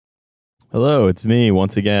Hello, it's me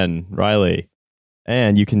once again, Riley.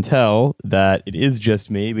 And you can tell that it is just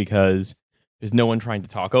me because there's no one trying to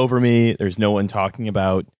talk over me. There's no one talking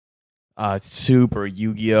about Soup or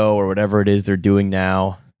Yu-Gi-Oh! Or whatever it is they're doing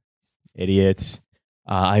now. Idiots.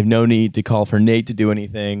 I have no need to call for Nate to do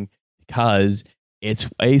anything because it's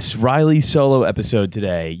a Riley solo episode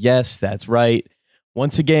today. Yes, that's right.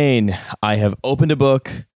 Once again, I have opened a book,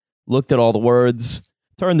 looked at all the words,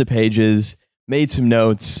 turned the pages, made some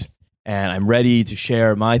notes, and I'm ready to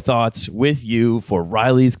share my thoughts with you for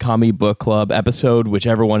Riley's Commie Book Club episode,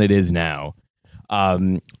 whichever one it is now.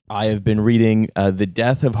 I have been reading The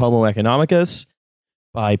Death of Homo economicus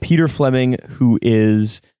by Peter Fleming, who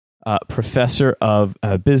is professor of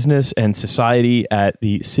business and society at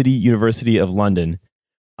the City University of London.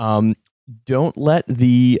 Don't let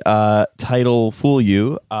the title fool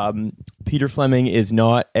you. Peter Fleming is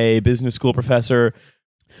not a business school professor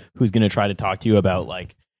who's going to try to talk to you about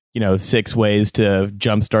 6 ways to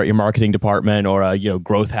jumpstart your marketing department or a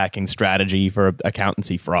growth hacking strategy for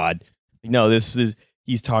accountancy fraud. No,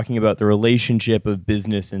 he's talking about the relationship of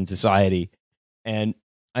business and society. And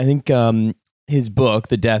I think his book,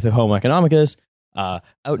 The Death of Homo economicus,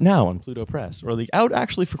 out now on Pluto Press, or out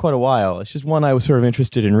actually for quite a while. It's just one I was sort of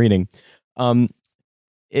interested in reading,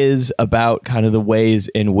 is about kind of the ways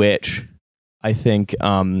in which I think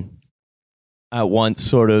at once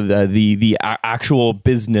sort of the actual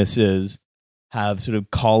businesses have sort of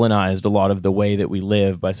colonized a lot of the way that we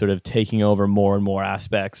live by sort of taking over more and more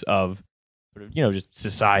aspects of sort of, just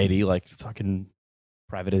society, like fucking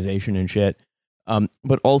privatization and shit.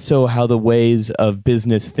 But also how the ways of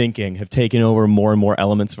business thinking have taken over more and more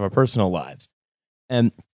elements of our personal lives.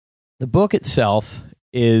 And the book itself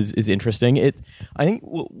is interesting. I think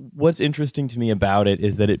what's interesting to me about it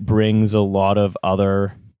is that it brings a lot of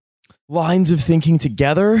other lines of thinking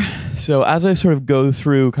together. So as I sort of go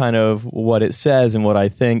through kind of what it says and what I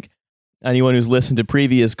think, anyone who's listened to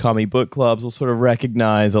previous commie book clubs will sort of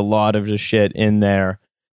recognize a lot of the shit in there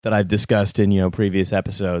that I've discussed in, previous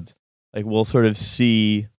episodes. Like we'll sort of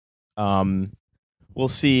see, we'll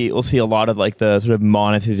see a lot of like the sort of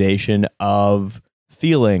monetization of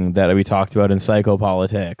feeling that we talked about in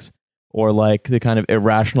psychopolitics, or like the kind of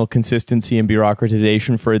irrational consistency and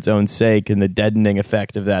bureaucratization for its own sake and the deadening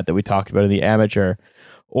effect of that we talked about in The Amateur,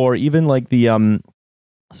 or even like the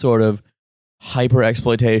sort of hyper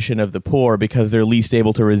exploitation of the poor because they're least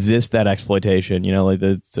able to resist that exploitation, like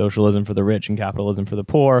the socialism for the rich and capitalism for the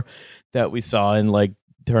poor that we saw in like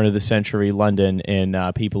turn of the century London in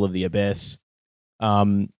People of the Abyss.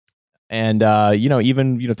 Even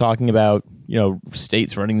talking about,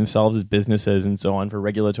 states running themselves as businesses and so on for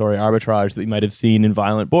regulatory arbitrage that we might have seen in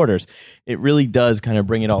Violent Borders. It really does kind of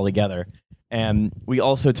bring it all together. And we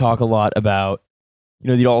also talk a lot about,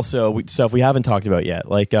 stuff we haven't talked about yet,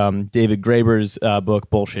 like David Graeber's book,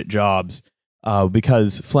 Bullshit Jobs,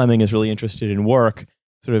 because Fleming is really interested in work.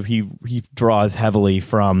 Sort of he draws heavily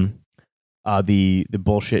from the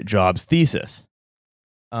Bullshit Jobs thesis.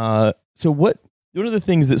 So one of the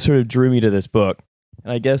things that sort of drew me to this book,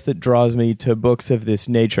 and I guess that draws me to books of this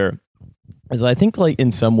nature, is I think like in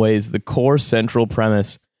some ways the core central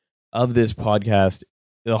premise of this podcast,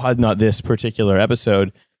 not this particular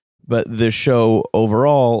episode, but the show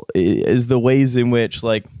overall, is the ways in which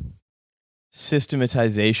like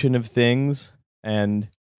systematization of things and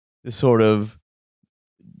the sort of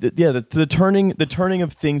the turning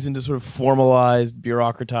of things into sort of formalized,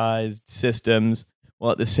 bureaucratized systems,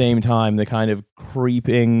 while at the same time the kind of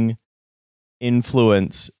creeping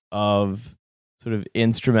influence of sort of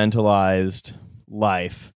instrumentalized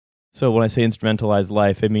life. So when I say instrumentalized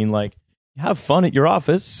life, I mean like have fun at your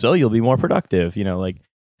office so you'll be more productive, like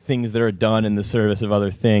things that are done in the service of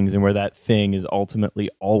other things and where that thing is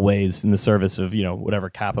ultimately always in the service of,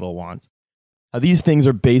 whatever capital wants. These things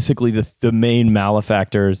are basically the main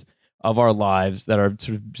malefactors of our lives that are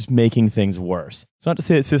sort of just making things worse. It's not to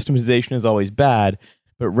say that systematization is always bad,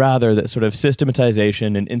 but rather that sort of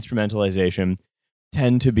systematization and instrumentalization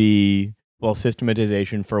tend to be,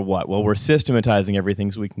 systematization for what? Well, we're systematizing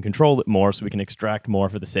everything so we can control it more, so we can extract more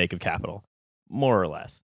for the sake of capital, more or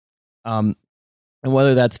less. And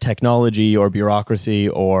whether that's technology or bureaucracy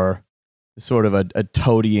or sort of a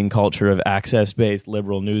toadying culture of access-based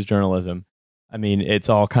liberal news journalism, I mean, it's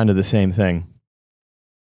all kind of the same thing.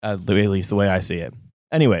 At least the way I see it.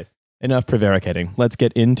 Anyways, enough prevaricating. Let's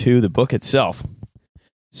get into the book itself.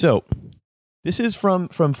 So, this is from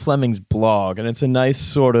Fleming's blog, and it's a nice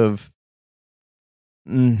sort of...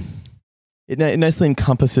 It nicely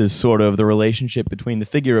encompasses sort of the relationship between the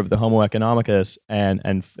figure of the Homo economicus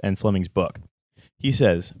and Fleming's book. He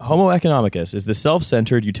says, Homo economicus is the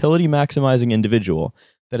self-centered, utility-maximizing individual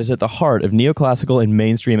that is at the heart of neoclassical and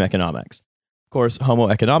mainstream economics. Of course, Homo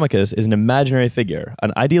economicus is an imaginary figure,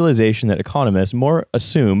 an idealization that economists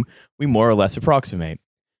assume we more or less approximate.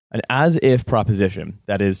 An as-if proposition,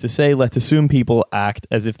 that is to say, let's assume people act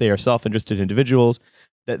as if they are self-interested individuals,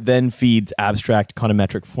 that then feeds abstract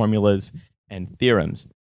econometric formulas and theorems.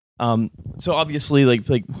 So obviously, like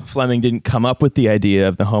Fleming didn't come up with the idea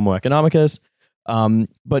of the Homo economicus,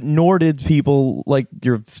 but nor did people like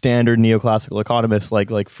your standard neoclassical economists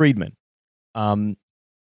like Friedman.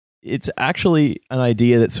 It's actually an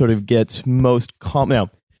idea that sort of gets most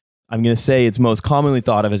now, I'm going to say it's most commonly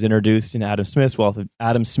thought of as introduced in Adam Smith's Wealth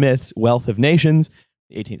of Nations,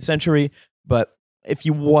 the 18th century. But if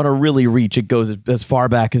you want to really reach, it goes as far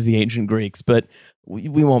back as the ancient Greeks. But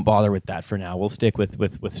we won't bother with that for now. We'll stick with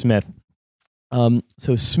Smith.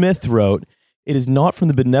 So Smith wrote, "It is not from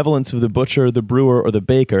the benevolence of the butcher, the brewer, or the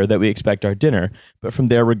baker that we expect our dinner, but from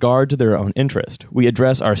their regard to their own interest. We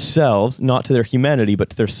address ourselves not to their humanity,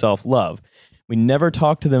 but to their self-love. We never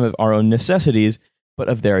talk to them of our own necessities, but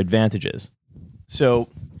of their advantages." So,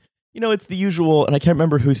 it's the usual, and I can't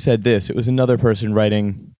remember who said this. It was another person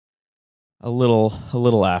writing a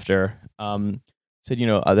little after, said,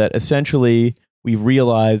 that essentially we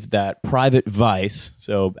realized that private vice,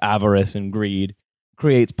 so avarice and greed,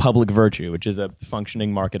 creates public virtue, which is a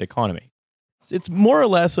functioning market economy. It's more or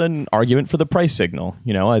less an argument for the price signal.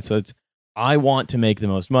 It's I want to make the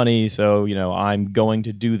most money, so I'm going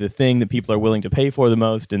to do the thing that people are willing to pay for the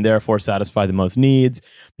most, and therefore satisfy the most needs.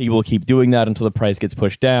 People will keep doing that until the price gets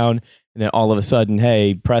pushed down, and then all of a sudden,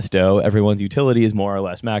 hey, presto, everyone's utility is more or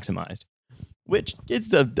less maximized. Which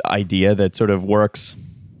is an idea that sort of works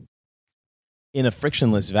in a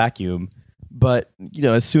frictionless vacuum, but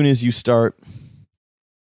as soon as you start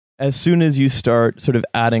sort of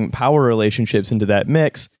adding power relationships into that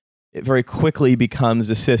mix, it very quickly becomes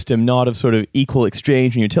a system not of sort of equal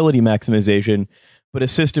exchange and utility maximization, but a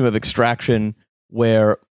system of extraction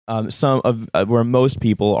where where most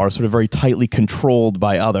people are sort of very tightly controlled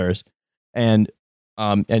by others, and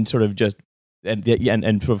sort of just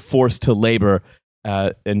and sort of forced to labor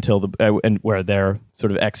until and where their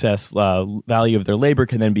sort of excess value of their labor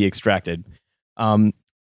can then be extracted. And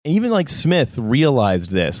even like Smith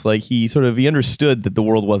realized this, like he understood that the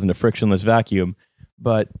world wasn't a frictionless vacuum,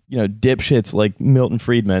 but dipshits like Milton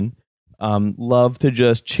Friedman love to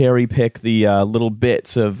just cherry pick the little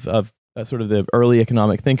bits of sort of the early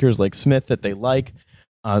economic thinkers like Smith that they like,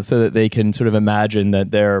 so that they can sort of imagine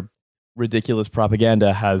that their ridiculous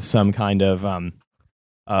propaganda has some kind of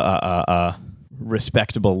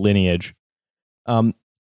respectable lineage.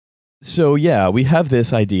 So yeah, we have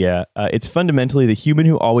this idea. It's fundamentally the human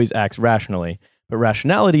who always acts rationally, but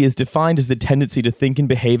rationality is defined as the tendency to think and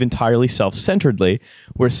behave entirely self-centeredly,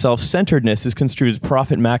 where self-centeredness is construed as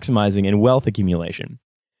profit maximizing and wealth accumulation.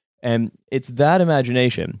 And it's that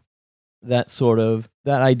imagination, that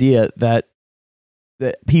idea that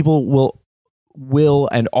people will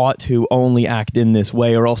and ought to only act in this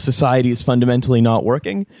way, or else society is fundamentally not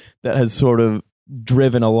working, that has sort of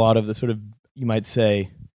driven a lot of the sort of, you might say,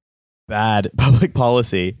 bad public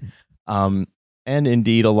policy, and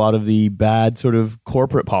indeed a lot of the bad sort of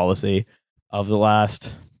corporate policy of the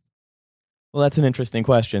last, well, that's an interesting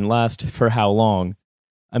question. Last for how long?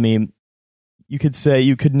 I mean, you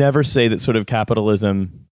could never say that sort of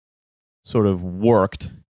capitalism sort of worked.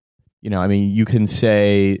 You can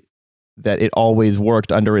say that it always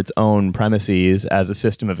worked under its own premises as a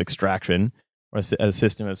system of extraction, or as a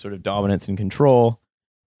system of sort of dominance and control.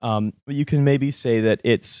 But you can maybe say that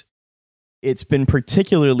it's been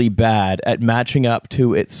particularly bad at matching up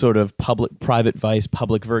to its sort of private vice,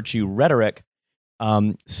 public virtue rhetoric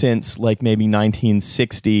since like maybe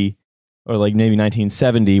 1960 or like maybe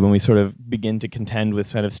 1970, when we sort of begin to contend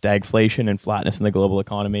with kind of stagflation and flatness in the global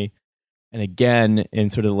economy. And again, in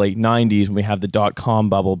sort of the late 90s, when we have the dot-com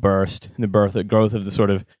bubble burst and the growth of the sort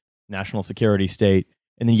of national security state.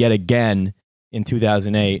 And then yet again in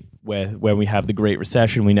 2008, when we have the Great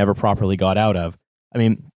Recession we never properly got out of. I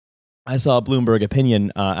mean, I saw a Bloomberg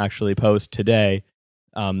Opinion actually post today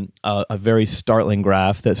a very startling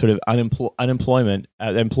graph that sort of employment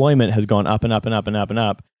has gone up and up and up and up and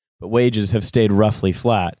up, but wages have stayed roughly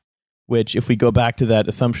flat. Which, if we go back to that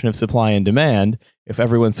assumption of supply and demand, if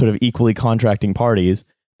everyone's sort of equally contracting parties,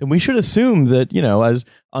 then we should assume that, as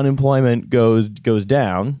unemployment goes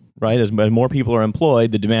down, right, as more people are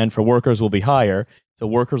employed, the demand for workers will be higher, so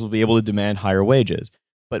workers will be able to demand higher wages.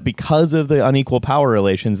 But because of the unequal power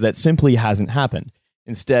relations, that simply hasn't happened.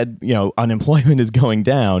 Instead, unemployment is going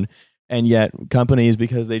down, and yet companies,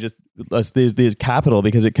 because the capital,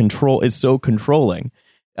 because it is so controlling,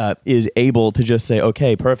 is able to just say,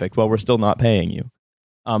 okay, perfect, well, we're still not paying you.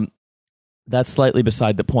 That's slightly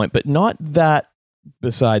beside the point, but not that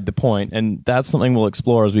beside the point, and that's something we'll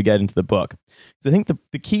explore as we get into the book. So I think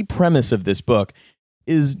the key premise of this book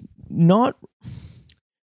is not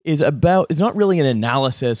really an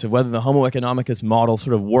analysis of whether the Homo economicus model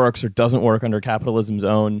sort of works or doesn't work under capitalism's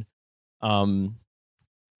own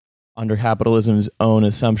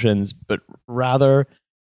assumptions, but rather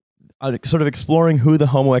sort of exploring who the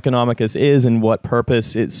Homo economicus is and what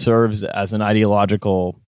purpose it serves as an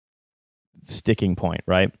ideological sticking point,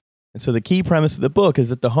 right? And so the key premise of the book is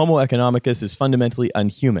that the Homo economicus is fundamentally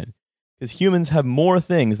unhuman, because humans have more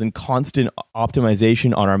things than constant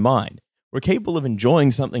optimization on our mind. We're capable of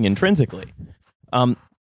enjoying something intrinsically. And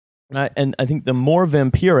I think the more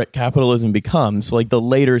vampiric capitalism becomes, so like the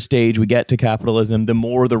later stage we get to capitalism, the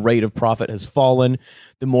more the rate of profit has fallen,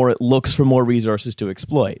 the more it looks for more resources to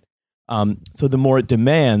exploit. So the more it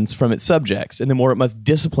demands from its subjects, and the more it must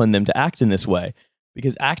discipline them to act in this way,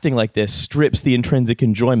 because acting like this strips the intrinsic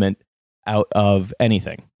enjoyment out of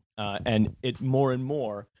anything. And it more and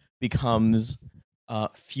more becomes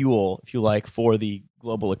fuel, if you like, for the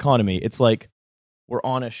global economy. It's like we're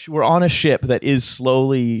on a ship that is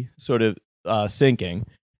slowly sort of sinking,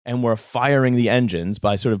 and we're firing the engines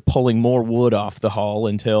by sort of pulling more wood off the hull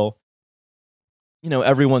until,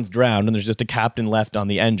 everyone's drowned and there's just a captain left on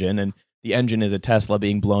the engine, and the engine is a Tesla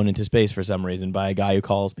being blown into space for some reason by a guy who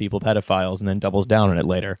calls people pedophiles and then doubles down on it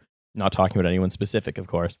later. Not talking about anyone specific, of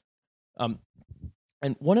course. And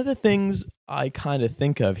one of the things I kind of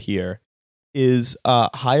think of here is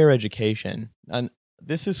higher education. And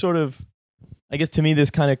this is sort of, I guess to me,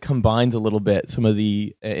 this kind of combines a little bit some of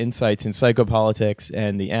the insights in psychopolitics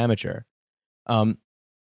and the amateur.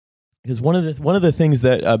 Because one of the things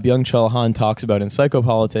that Byung-Chul Han talks about in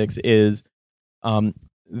psychopolitics is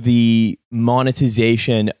the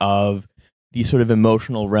monetization of the sort of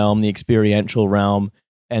emotional realm, the experiential realm,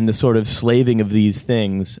 and the sort of slaving of these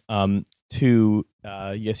things to,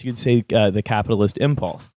 yes, you could say the capitalist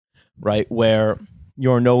impulse, right? Where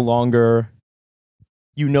you no longer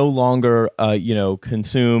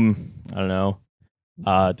consume, I don't know,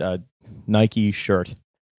 a Nike shirt,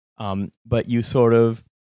 but you sort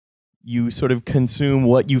of consume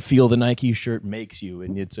what you feel the Nike shirt makes you,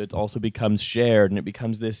 and it also becomes shared, and it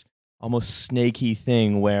becomes this almost snaky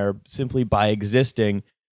thing where simply by existing,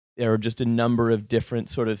 there are just a number of different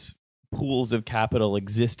sort of pools of capital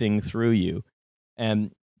existing through you.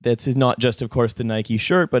 And this is not just, of course, the Nike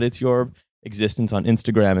shirt, but it's your existence on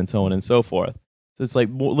Instagram and so on and so forth. So it's like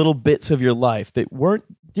little bits of your life that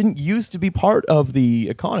didn't used to be part of the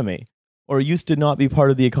economy, or used to not be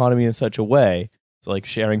part of the economy in such a way. So like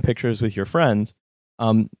sharing pictures with your friends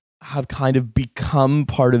have kind of become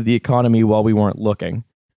part of the economy while we weren't looking.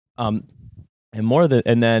 And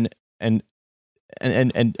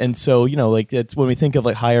so, like it's when we think of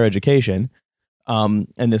like higher education, and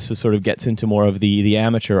this is sort of gets into more of the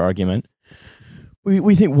amateur argument.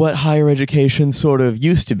 We think what higher education sort of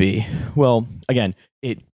used to be. Well, again,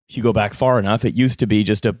 if you go back far enough, it used to be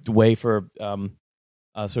just a way for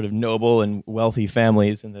sort of noble and wealthy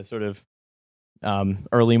families in the sort of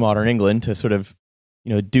early modern England to sort of,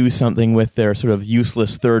 do something with their sort of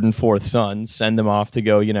useless third and fourth sons, send them off to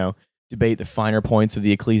go, debate the finer points of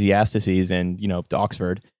the Ecclesiastes and, to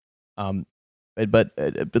Oxford. But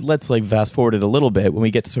let's like fast forward it a little bit. When we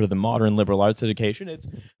get to sort of the modern liberal arts education, it's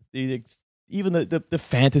even the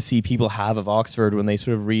fantasy people have of Oxford when they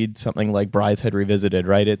sort of read something like Brideshead Revisited,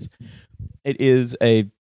 right? It is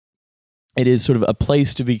sort of a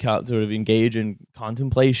place to be sort of engage in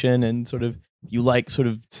contemplation and sort of, you like sort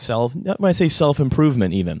of when I say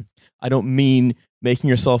self-improvement even, I don't mean making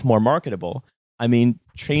yourself more marketable. I mean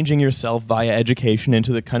changing yourself via education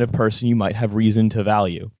into the kind of person you might have reason to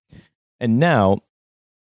value. And now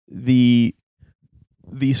the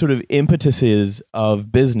sort of impetuses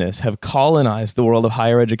of business have colonized the world of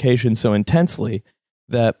higher education so intensely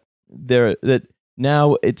that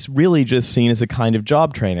now it's really just seen as a kind of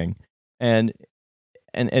job training. And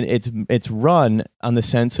it's run on the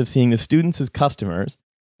sense of seeing the students as customers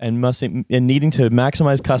and needing to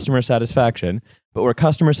maximize customer satisfaction, but where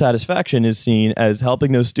customer satisfaction is seen as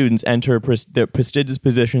helping those students enter their prestigious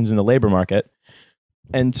positions in the labor market.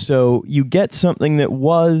 And so you get something that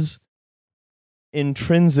was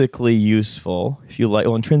intrinsically useful, if you like.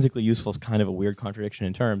 Well, intrinsically useful is kind of a weird contradiction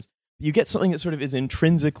in terms. You get something that sort of is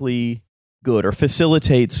intrinsically good or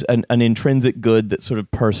facilitates an intrinsic good that's sort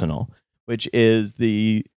of personal, which is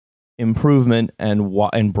the improvement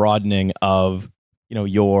and broadening of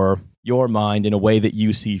your mind in a way that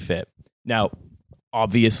you see fit. Now,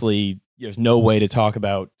 obviously, there's no way to talk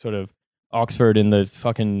about sort of Oxford in the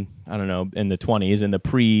fucking, I don't know, in the 20s, in the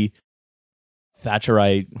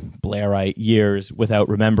Thatcherite, Blairite years without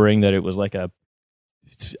remembering that it was like a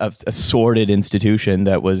sordid institution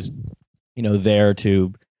that was, there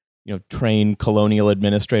to, train colonial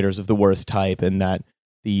administrators of the worst type, and that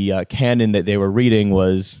the canon that they were reading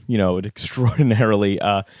was, extraordinarily,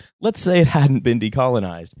 let's say it hadn't been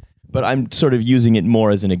decolonized. But I'm sort of using it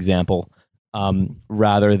more as an example,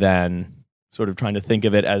 rather than sort of trying to think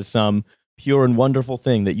of it as some pure and wonderful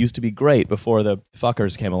thing that used to be great before the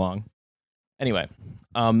fuckers came along. Anyway,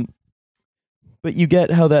 but you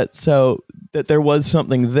get how that there was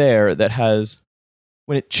something there that has,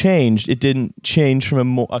 when it changed, it didn't change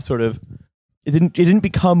from it didn't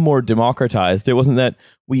become more democratized. It wasn't that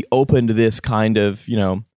we opened this kind of,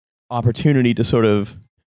 opportunity to sort of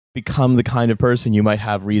become the kind of person you might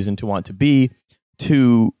have reason to want to be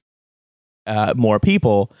to more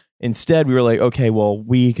people. Instead, we were like, okay, well,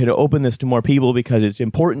 we could open this to more people because it's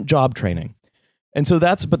important job training. And so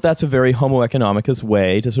that's a very homo economicus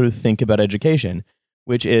way to sort of think about education,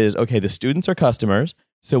 which is, okay, the students are customers,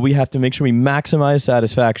 so we have to make sure we maximize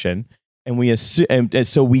satisfaction, and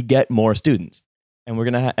so we get more students. And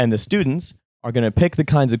and the students are going to pick the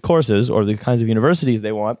kinds of courses or the kinds of universities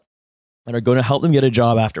they want and are going to help them get a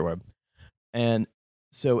job afterward. And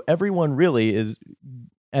so everyone really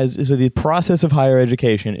so the process of higher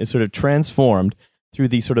education is sort of transformed through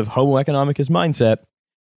the sort of homo economicus mindset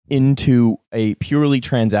into a purely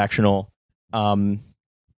transactional,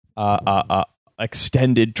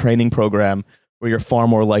 extended training program where you're far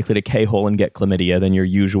more likely to K-hole and get chlamydia than your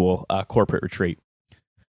usual corporate retreat.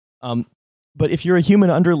 But if you're a human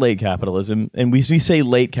under late capitalism, and we say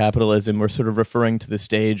late capitalism, we're sort of referring to the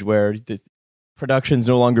stage where the production's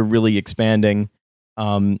no longer really expanding.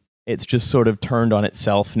 It's just sort of turned on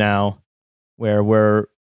itself now, where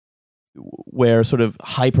sort of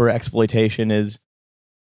hyper exploitation is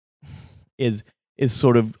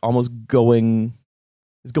sort of almost going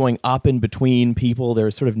up in between people.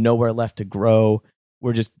 There's sort of nowhere left to grow.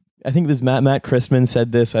 I think it was Matt Christman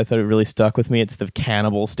said this. I thought it really stuck with me. It's the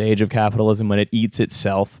cannibal stage of capitalism, when it eats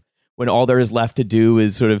itself, when all there is left to do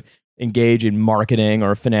is sort of engage in marketing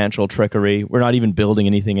or financial trickery. We're not even building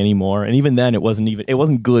anything anymore. And even then, it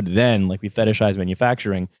wasn't good then, like we fetishize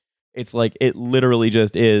manufacturing. It's like, it literally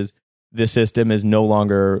just is, the system is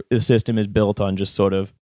built on just sort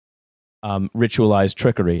of ritualized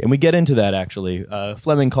trickery. And we get into that, actually.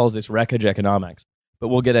 Fleming calls this wreckage economics, but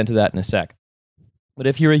we'll get into that in a sec. But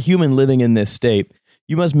if you're a human living in this state,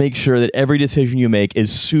 you must make sure that every decision you make is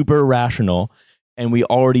super rational, and we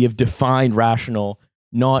already have defined rational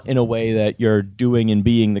not in a way that you're doing and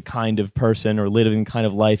being the kind of person or living the kind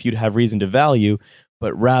of life you'd have reason to value,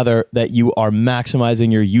 but rather that you are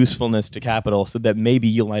maximizing your usefulness to capital so that maybe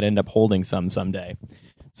you might end up holding some someday.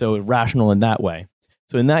 So rational in that way.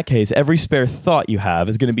 So in that case, every spare thought you have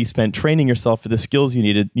is going to be spent training yourself for the skills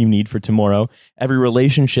you need for tomorrow. Every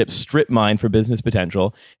relationship strip mined for business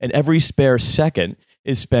potential, and every spare second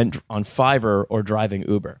is spent on Fiverr or driving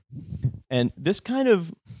Uber. And this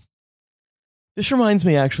reminds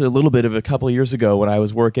me actually a little bit of a couple of years ago when I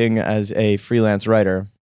was working as a freelance writer.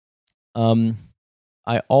 I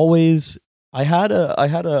had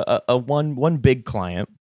a one big client.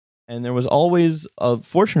 And there was always,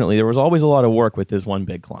 fortunately, there was always a lot of work with this one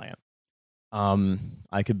big client.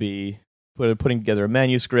 I could be putting together a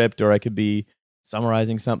manuscript, or I could be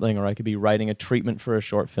summarizing something, or I could be writing a treatment for a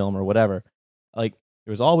short film or whatever. Like,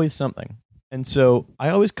 there was always something. And so I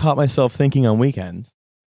always caught myself thinking on weekends,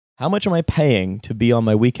 how much am I paying to be on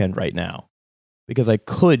my weekend right now? Because I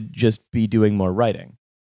could just be doing more writing.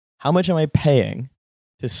 How much am I paying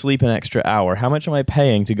to sleep an extra hour? How much am I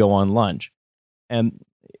paying to go on lunch? And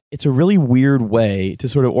it's a really weird way to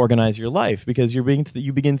sort of organize your life, because you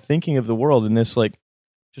begin thinking of the world in this like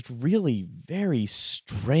just really very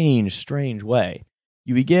strange way.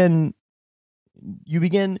 You begin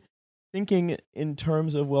thinking in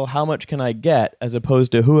terms of, well, how much can I get, as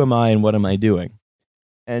opposed to who am I and what am I doing?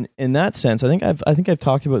 And in that sense, I think I've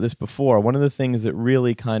talked about this before. One of the things that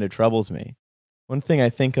really kind of troubles me, one thing I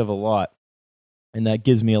think of a lot, and that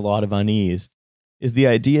gives me a lot of unease, is the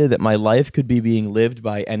idea that my life could be being lived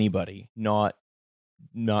by anybody, not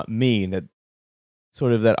me. That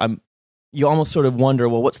sort of you almost sort of wonder,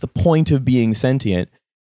 well, what's the point of being sentient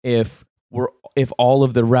if all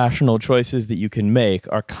of the rational choices that you can make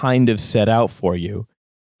are kind of set out for you,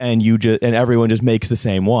 and everyone just makes the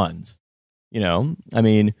same ones? I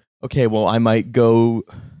mean, okay, well, I might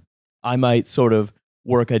sort of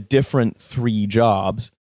work a different 3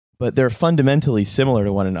 jobs, but they're fundamentally similar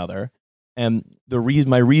to one another. And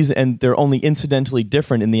my reason, and they're only incidentally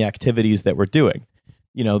different in the activities that we're doing.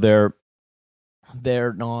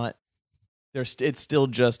 It's still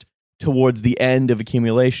just towards the end of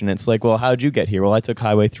accumulation. It's like, well, how'd you get here? Well, I took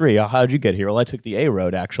Highway 3. Oh, how'd you get here? Well, I took the A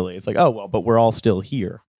road, actually. It's like, oh, well, but we're all still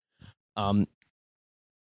here. And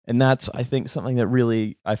that's, I think, something that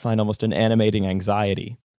really I find almost an animating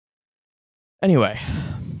anxiety. Anyway,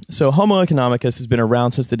 so Homo economicus has been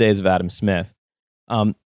around since the days of Adam Smith.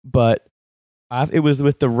 But it was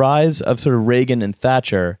with the rise of sort of Reagan and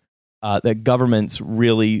Thatcher that governments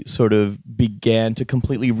really sort of began to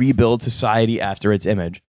completely rebuild society after its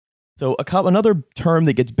image. So another term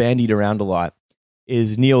that gets bandied around a lot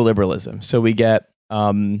is neoliberalism. So we get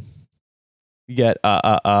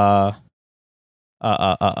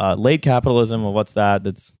late capitalism. Well, what's that?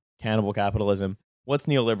 That's cannibal capitalism. What's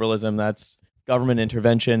neoliberalism? That's government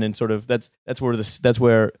intervention, and sort of that's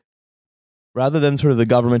where rather than sort of the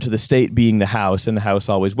government or the state being the house and the house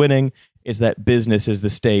always winning, is that business is the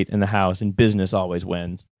state and the house, and business always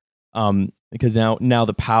wins. Because now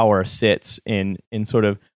the power sits in sort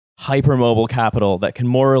of hypermobile capital that can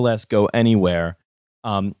more or less go anywhere,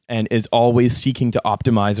 and is always seeking to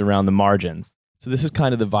optimize around the margins. So this is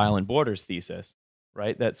kind of the violent borders thesis,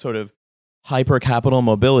 right? That sort of hyper capital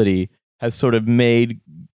mobility has sort of made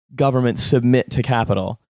governments submit to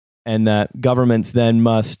capital, and that governments then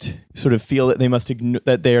must sort of feel that they must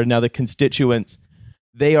that they are now the constituents.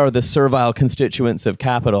 They are the servile constituents of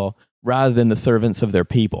capital rather than the servants of their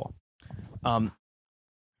people.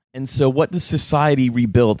 And so what does society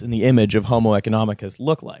rebuilt in the image of Homo economicus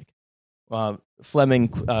look like? Fleming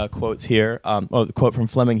quotes here, quote from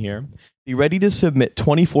Fleming here: "Be ready to submit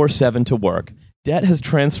 24/7 to work. Debt has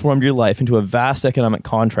transformed your life into a vast economic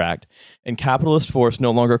contract, and capitalist force no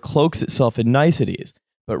longer cloaks itself in niceties,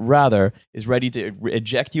 but rather is ready to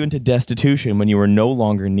eject you into destitution when you are no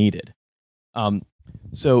longer needed."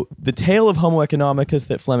 So the tale of Homo economicus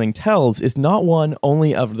that Fleming tells is not one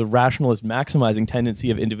only of the rationalist maximizing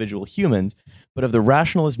tendency of individual humans, but of the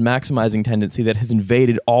rationalist maximizing tendency that has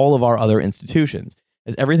invaded all of our other institutions,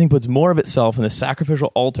 as everything puts more of itself in the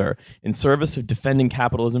sacrificial altar in service of defending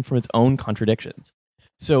capitalism from its own contradictions.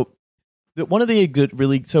 So one of the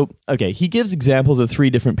he gives examples of three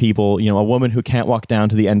different people. A woman who can't walk down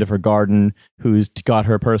to the end of her garden, who's got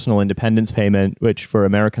her personal independence payment, which for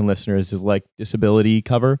American listeners is like disability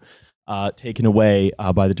cover, taken away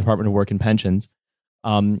by the Department of Work and Pensions.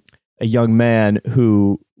 A young man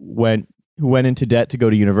who went into debt to go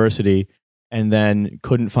to university and then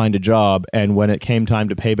couldn't find a job, and when it came time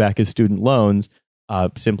to pay back his student loans,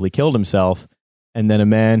 simply killed himself. And then a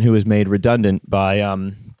man who was made redundant by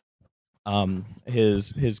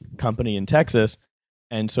his company in Texas,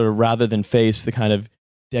 and sort of rather than face the kind of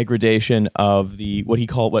degradation of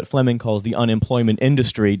what Fleming calls the unemployment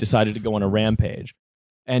industry, decided to go on a rampage.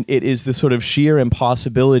 And it is the sort of sheer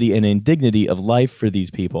impossibility and indignity of life for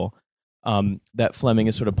these people that Fleming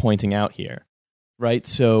is sort of pointing out here, right?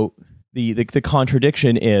 So the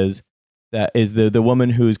contradiction is the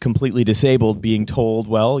woman who's completely disabled being told,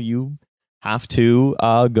 well, you have to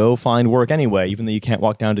go find work anyway, even though you can't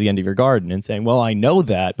walk down to the end of your garden, and saying, well, I know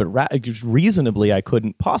that, but reasonably, I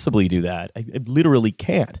couldn't possibly do that. I literally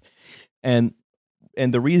can't. And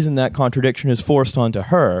the reason that contradiction is forced onto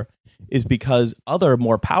her is because other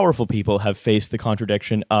more powerful people have faced the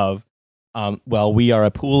contradiction of, well, we are a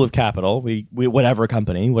pool of capital. We whatever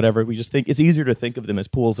company, whatever, we just think it's easier to think of them as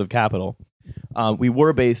pools of capital. We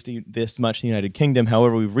were based this much in the United Kingdom.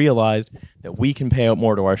 However, we've realized that we can pay out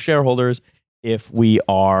more to our shareholders if we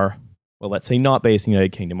are, well, let's say not based in the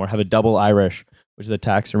United Kingdom, or have a double Irish, which is a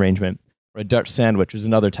tax arrangement, or a Dutch sandwich, which is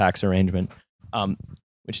another tax arrangement,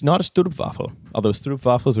 which is not a stroopwafel, although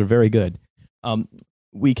stroopwafels are very good.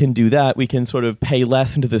 We can do that. We can sort of pay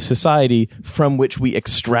less into the society from which we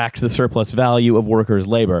extract the surplus value of workers'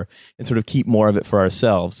 labor and sort of keep more of it for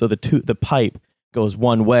ourselves. So the pipe goes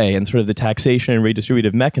one way, and sort of the taxation and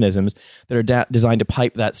redistributive mechanisms that are designed to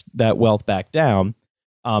pipe that wealth back down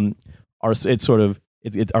are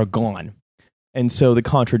gone. And so the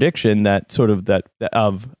contradiction that sort of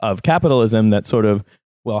of capitalism, that sort of,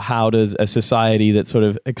 well, how does a society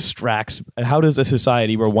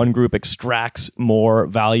where one group extracts more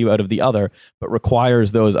value out of the other, but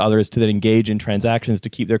requires those others to then engage in transactions to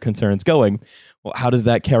keep their concerns going? Well, how does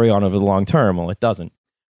that carry on over the long term? Well, it doesn't.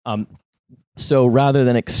 So rather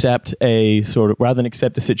than accept a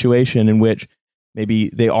situation in which maybe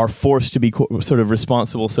they are forced to be sort of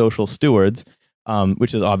responsible social stewards,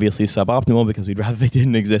 which is obviously suboptimal because we'd rather they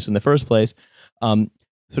didn't exist in the first place.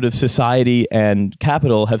 Sort of society and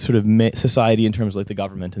capital have sort of society in terms of like the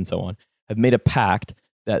government and so on have made a pact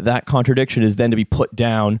that contradiction is then to be put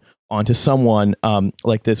down onto someone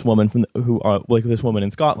like this woman like this woman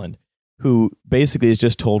in Scotland, who basically is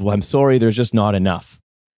just told, well, I'm sorry, there's just not enough.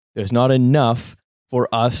 There's not enough for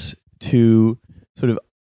us to sort of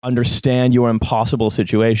understand your impossible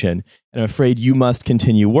situation, and I'm afraid you must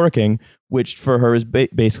continue working, which for her is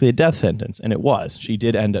basically a death sentence. And it was. She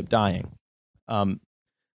did end up dying.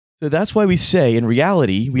 So that's why we say, in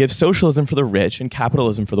reality, we have socialism for the rich and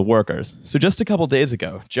capitalism for the workers. So just a couple days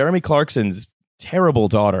ago, Jeremy Clarkson's terrible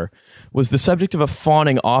daughter was the subject of a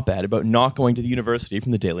fawning op-ed about not going to the university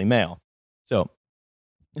from the Daily Mail. So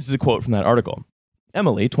this is a quote from that article.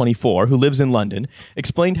 Emily, 24, who lives in London,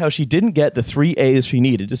 explained how she didn't get the 3 A's she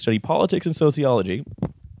needed to study politics and sociology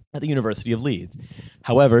at the University of Leeds.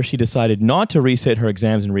 However, she decided not to resit her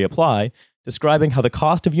exams and reapply, describing how the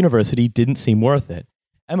cost of university didn't seem worth it.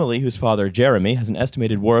 Emily, whose father, Jeremy, has an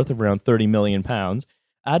estimated worth of around £30 million,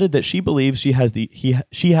 added that she believes she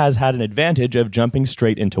has had an advantage of jumping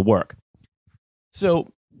straight into work.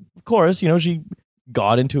 So, of course, she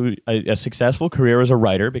got into a successful career as a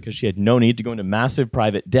writer because she had no need to go into massive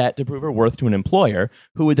private debt to prove her worth to an employer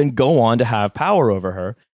who would then go on to have power over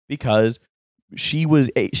her because she was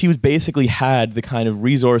basically had the kind of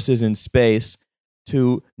resources and space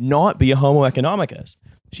to not be a homo economicus.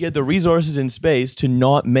 She had the resources and space to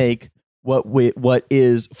not make what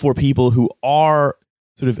is for people who are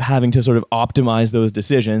sort of having to sort of optimize those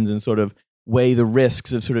decisions and sort of weigh the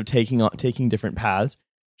risks of sort of taking different paths.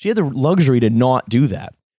 She had the luxury to not do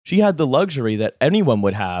that. She had the luxury that anyone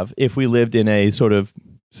would have if we lived in a sort of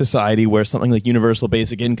society where something like universal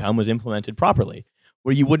basic income was implemented properly,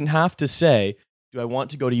 where you wouldn't have to say, do I want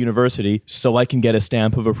to go to university so I can get a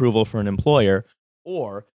stamp of approval for an employer,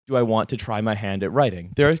 or do I want to try my hand at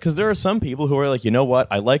writing? Because there are some people who are like, you know what?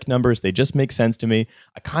 I like numbers. They just make sense to me.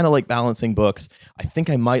 I kind of like balancing books. I think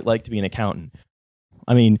I might like to be an accountant.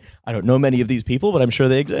 I mean, I don't know many of these people, but I'm sure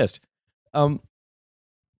they exist.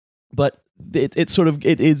 But it sort of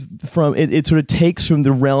takes from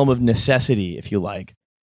the realm of necessity, if you like,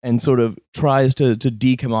 and sort of tries to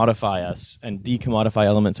decommodify us and decommodify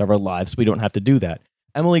elements of our lives so we don't have to do that.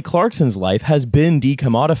 Emily Clarkson's life has been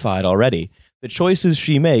decommodified already. The choices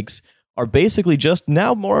she makes are basically just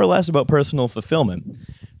now more or less about personal fulfillment.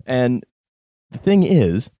 And the thing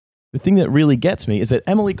that really gets me is that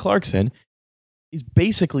Emily Clarkson is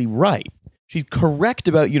basically right. She's correct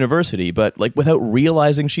about university, but like without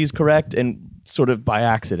realizing she's correct and sort of by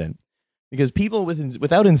accident. Because people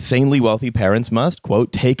without insanely wealthy parents must,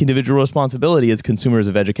 quote, take individual responsibility as consumers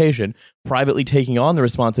of education, privately taking on the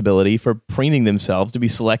responsibility for preening themselves to be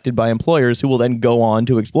selected by employers who will then go on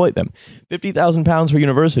to exploit them. £50,000 for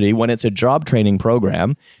university when it's a job training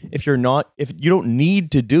program, if you don't need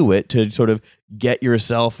to do it to sort of get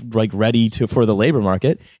yourself like ready for the labor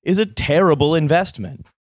market, is a terrible investment.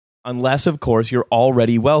 Unless, of course, you're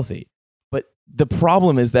already wealthy. The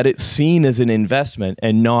problem is that it's seen as an investment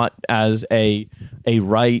and not as a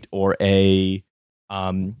right or a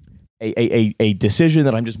decision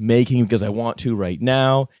that I'm just making because I want to right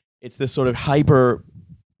now. It's this sort of hyper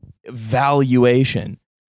valuation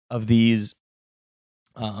of these,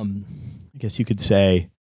 I guess you could say,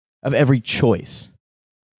 of every choice.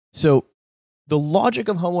 So the logic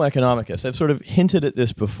of Homo economicus, I've sort of hinted at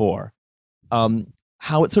this before,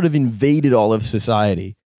 how it sort of invaded all of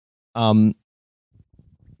society.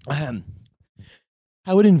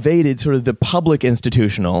 How it invaded sort of the public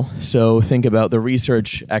institutional. So think about the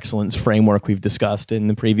research excellence framework we've discussed in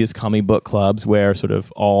the previous commie book clubs, where sort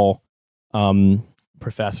of all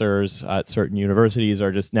professors at certain universities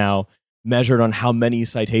are just now measured on how many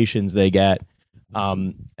citations they get,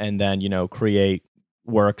 and then create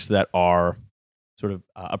works that are sort of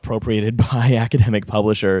appropriated by academic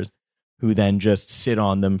publishers, who then just sit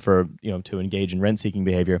on them for to engage in rent-seeking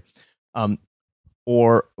behavior.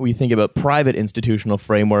 Or we think about private institutional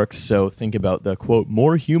frameworks. So think about the, quote,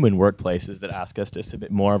 more human workplaces that ask us to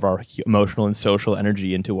submit more of our emotional and social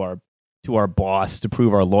energy into our boss to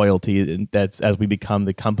prove our loyalty. And that's as we become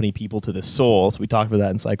the company people to the soul. So we talked about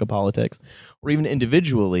that in psychopolitics. Or even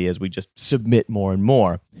individually, as we just submit more and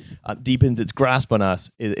more, deepens its grasp on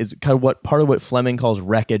us, is kind of part of what Fleming calls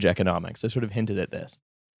wreckage economics. I sort of hinted at this.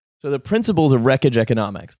 So the principles of wreckage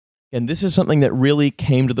economics. And this is something that really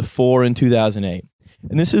came to the fore in 2008.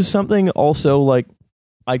 And this is something also like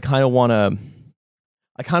I kind of want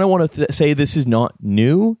to say this is not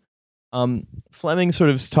new. Fleming sort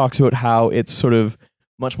of talks about how it's sort of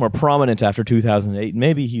much more prominent after 2008.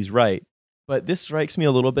 Maybe he's right. But this strikes me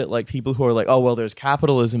a little bit like people who are like, oh, well, there's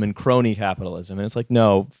capitalism and crony capitalism. And it's like,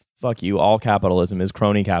 no, fuck you. All capitalism is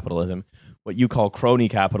crony capitalism. What you call crony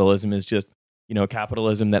capitalism is just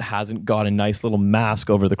capitalism that hasn't got a nice little mask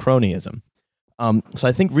over the cronyism. So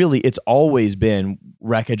I think really it's always been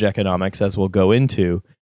wreckage economics, as we'll go into,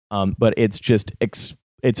 but it's just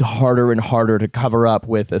it's harder and harder to cover up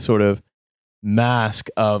with a sort of mask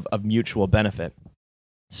of mutual benefit.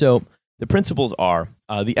 So the principles are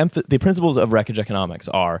the principles of wreckage economics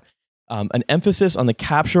are an emphasis on the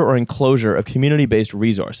capture or enclosure of community-based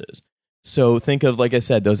resources. So think of, like I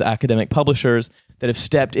said, those academic publishers that have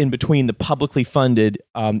stepped in between the publicly funded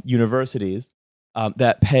universities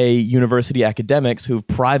that pay university academics who've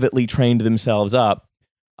privately trained themselves up,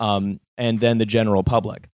 and then the general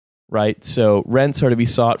public, right? So rents are to be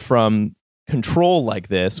sought from control like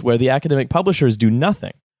this, where the academic publishers do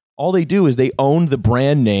nothing. All they do is they own the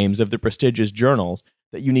brand names of the prestigious journals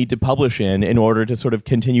that you need to publish in order to sort of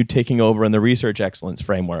continue taking over in the research excellence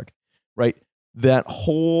framework, right? That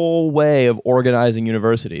whole way of organizing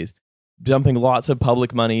universities, dumping lots of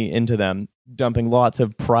public money into them, dumping lots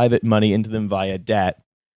of private money into them via debt,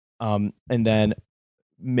 and then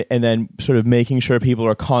sort of making sure people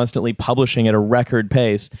are constantly publishing at a record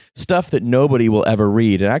pace, stuff that nobody will ever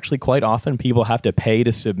read. And actually, quite often, people have to pay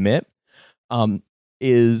to submit,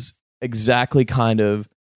 is exactly kind of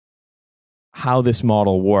how this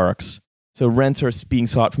model works. So rents are being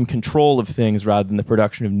sought from control of things rather than the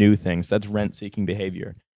production of new things. That's rent-seeking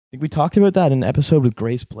behavior. I think we talked about that in an episode with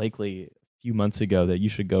Grace Blakely a few months ago that you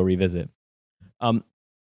should go revisit.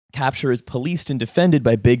 Capture is policed and defended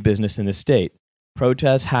by big business in the state.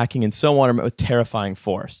 Protests, hacking, and so on are met with terrifying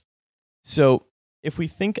force. So if we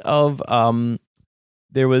think of,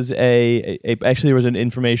 there was an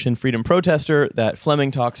information freedom protester that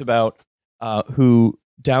Fleming talks about, who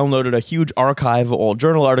downloaded a huge archive of old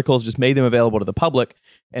journal articles, just made them available to the public,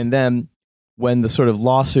 and then when the sort of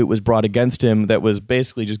lawsuit was brought against him that was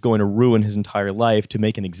basically just going to ruin his entire life to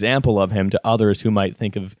make an example of him to others who might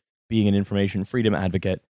think of being an information freedom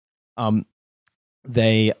advocate, he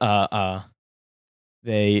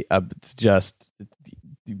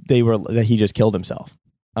just killed himself.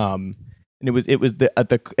 And it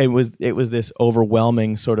was this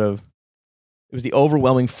overwhelming sort of, it was the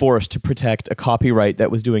overwhelming force to protect a copyright that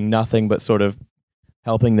was doing nothing but sort of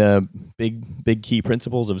helping the big key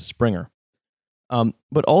principles of Springer.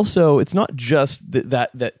 But also, it's not just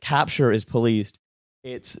that capture is policed;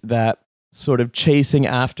 it's that sort of chasing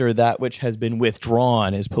after that which has been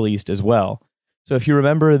withdrawn is policed as well. So if you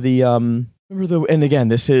remember and again,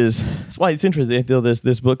 that's why it's interesting. I feel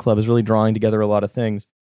this book club is really drawing together a lot of things.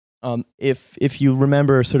 If you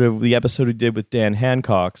remember sort of the episode we did with Dan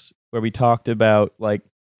Hancock's, where we talked about like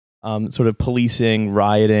sort of policing,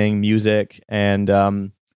 rioting, music, and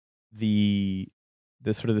the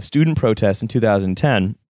sort of the student protests in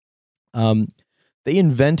 2010, they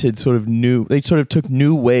took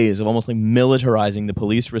new ways of almost like militarizing the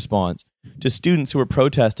police response to students who were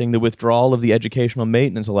protesting the withdrawal of the educational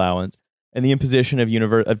maintenance allowance and the imposition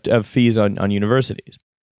of fees on universities,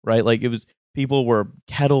 right? Like people were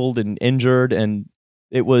kettled and injured, and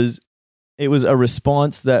it was a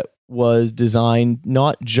response that was designed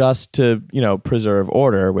not just to, preserve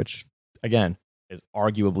order, which again is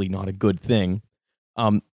arguably not a good thing,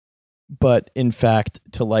 but in fact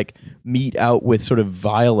to like mete out with sort of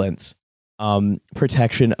violence,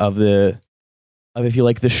 protection of if you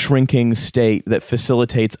like the shrinking state that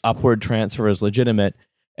facilitates upward transfer as legitimate,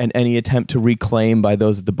 and any attempt to reclaim by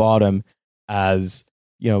those at the bottom as,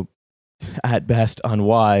 at best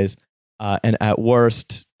unwise, and at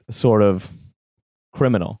worst sort of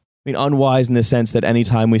criminal. I mean, unwise in the sense that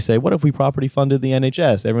anytime we say, what if we property funded the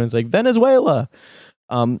NHS? Everyone's like, Venezuela.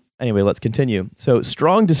 Anyway, let's continue. So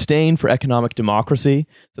strong disdain for economic democracy.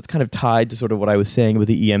 So it's kind of tied to sort of what I was saying with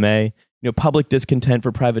the EMA. Public discontent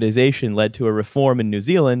for privatization led to a reform in New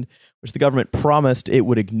Zealand, which the government promised it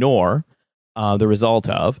would ignore the result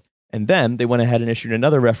of. And then they went ahead and issued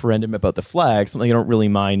another referendum about the flag, something they don't really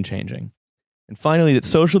mind changing. And finally, that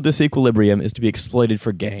social disequilibrium is to be exploited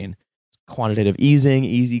for gain. Quantitative easing,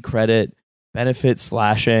 easy credit, benefit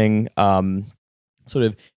slashing, sort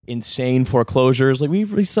of insane foreclosures. Like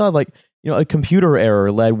we saw, like, a computer error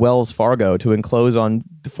led Wells Fargo to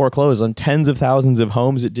foreclose on tens of thousands of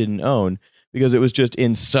homes it didn't own because it was just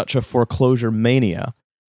in such a foreclosure mania.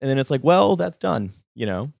 And then it's like, well, that's done.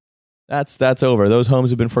 That's over. Those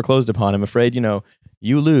homes have been foreclosed upon. I'm afraid,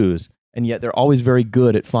 you lose. And yet they're always very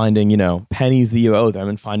good at finding, pennies that you owe them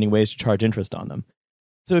and finding ways to charge interest on them.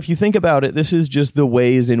 So if you think about it, this is just the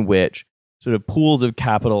ways in which sort of pools of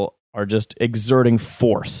capital are just exerting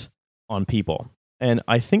force on people. And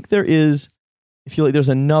I think there's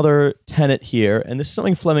another tenet here, and this is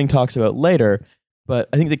something Fleming talks about later, but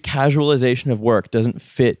I think the casualization of work doesn't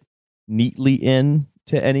fit neatly into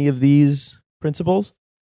any of these principles.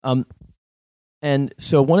 And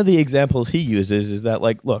so one of the examples he uses is that,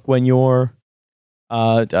 like, look, when you're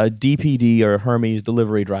a DPD or a Hermes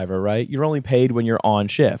delivery driver, right? You're only paid when you're on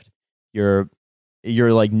shift. You're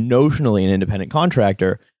you're like notionally an independent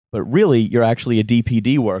contractor, but really you're actually a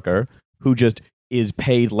DPD worker who just is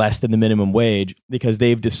paid less than the minimum wage because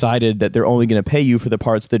they've decided that they're only going to pay you for the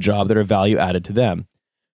parts of the job that are value added to them.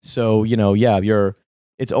 So, your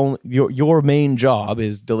main job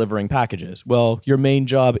is delivering packages. Well, your main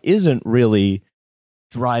job isn't really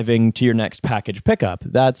driving to your next package pickup.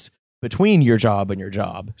 That's between your job and your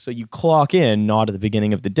job. So you clock in not at the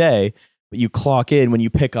beginning of the day, but you clock in when you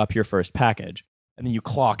pick up your first package. And then you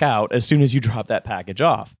clock out as soon as you drop that package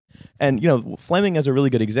off. And, Fleming is a really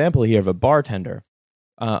good example here of a bartender.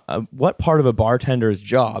 What part of a bartender's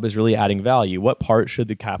job is really adding value? What part should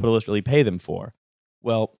the capitalist really pay them for?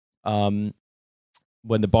 Well,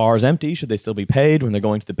 when the bar is empty, should they still be paid? When they're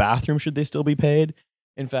going to the bathroom, should they still be paid?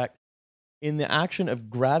 In fact, in the action of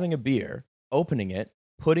grabbing a beer, opening it,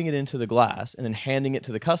 putting it into the glass, and then handing it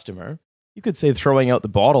to the customer, you could say throwing out the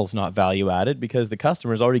bottle is not value added because the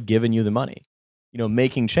customer's already given you the money.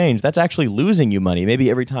 Making change, that's actually losing you money. Maybe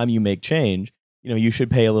every time you make change, you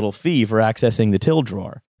should pay a little fee for accessing the till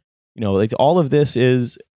drawer. All of this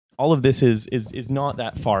is not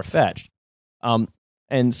that far fetched.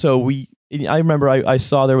 And so I remember I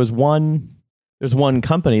saw there's one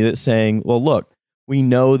company that's saying, well, look, we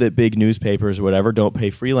know that big newspapers or whatever don't pay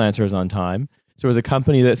freelancers on time. So there was a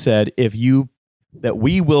company that said, that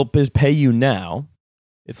we will pay you now.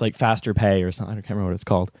 It's like Faster Pay or something. I can't remember what it's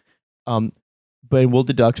called. But we'll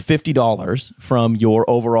deduct $50 from your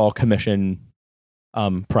overall commission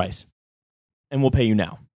price, and we'll pay you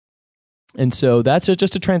now. And so that's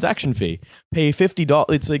just a transaction fee. Pay $50.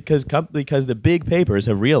 It's like because the big papers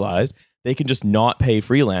have realized they can just not pay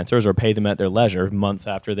freelancers or pay them at their leisure months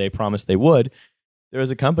after they promised they would. There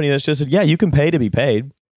is a company that's just said, yeah, you can pay to be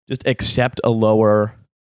paid. Just accept a lower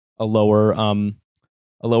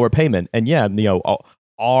payment. And yeah,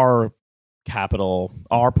 our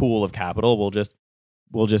pool of capital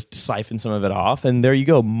will just siphon some of it off, and there you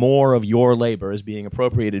go. More of your labor is being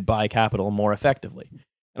appropriated by capital more effectively.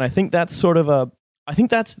 And I think that's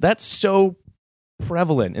that's so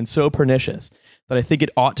prevalent and so pernicious that I think it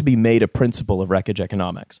ought to be made a principle of wreckage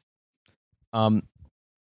economics.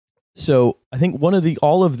 So I think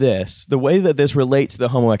the way that this relates to the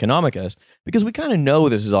Homo economicus, because we kind of know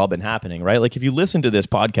this has all been happening, right? Like if you listen to this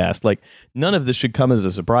podcast, like none of this should come as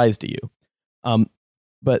a surprise to you.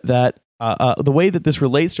 But that the way that this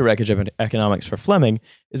relates to wreckage economics for Fleming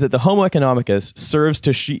is that the Homo economicus serves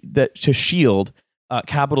to shield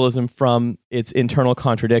capitalism from its internal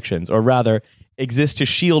contradictions, or rather exists to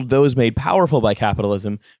shield those made powerful by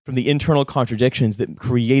capitalism from the internal contradictions that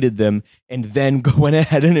created them and then went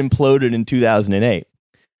ahead and imploded in 2008.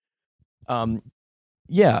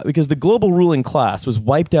 Because the global ruling class was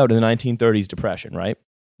wiped out in the 1930s depression, right?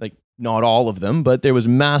 Like not all of them, but there was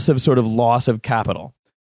massive sort of loss of capital.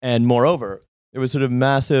 And moreover, there was sort of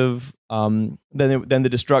massive, then the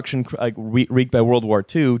destruction wreaked by World War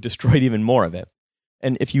II destroyed even more of it.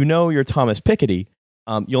 And if you know your Thomas Piketty,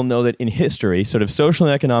 you'll know that in history, sort of social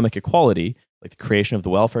and economic equality, like the creation of the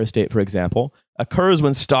welfare state, for example, occurs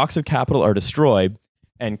when stocks of capital are destroyed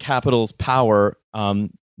and capital's power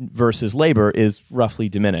versus labor is roughly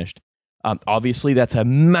diminished. Obviously, that's a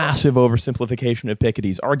massive oversimplification of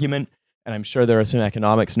Piketty's argument. And I'm sure there are some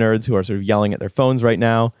economics nerds who are sort of yelling at their phones right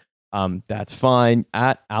now. That's fine.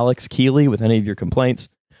 At Alex Keeley with any of your complaints.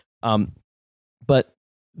 But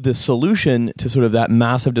the solution to sort of that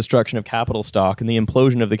massive destruction of capital stock and the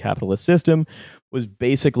implosion of the capitalist system was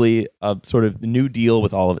basically a sort of New Deal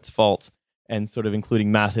with all of its faults, and sort of including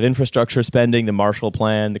massive infrastructure spending, the Marshall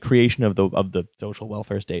Plan, the creation of the social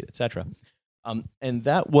welfare state, etc. And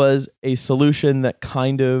that was a solution that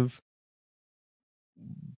kind of,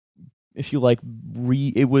 if you like,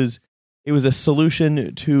 it was a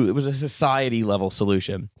solution to, it was a society level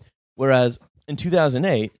solution. Whereas in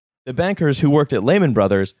 2008, the bankers who worked at Lehman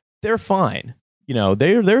Brothers, they're fine.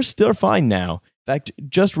 They're still fine now. In fact,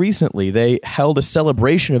 just recently, they held a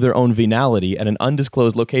celebration of their own venality at an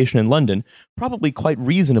undisclosed location in London, probably quite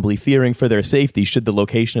reasonably fearing for their safety should the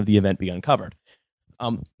location of the event be uncovered.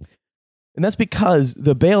 And that's because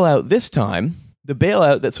the bailout this time, the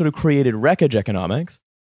bailout that sort of created wreckage economics,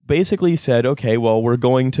 basically said, okay, well, we're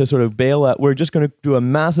going to sort of bail out, we're just going to do a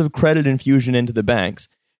massive credit infusion into the banks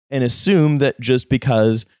and assume that just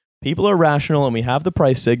because people are rational and we have the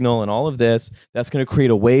price signal and all of this, that's going to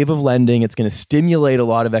create a wave of lending. It's going to stimulate a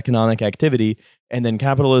lot of economic activity, and then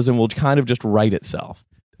capitalism will kind of just right itself.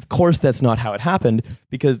 Of course, that's not how it happened,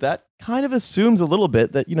 because that kind of assumes a little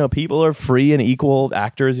bit that, people are free and equal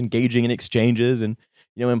actors engaging in exchanges, and,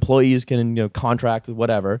 employees can, contract with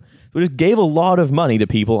whatever. So we just gave a lot of money to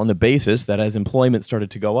people on the basis that as employment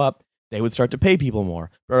started to go up, they would start to pay people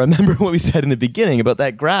more. But remember what we said in the beginning about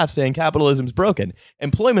that graph saying capitalism's broken.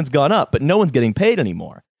 Employment's gone up, but no one's getting paid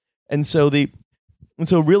anymore. And so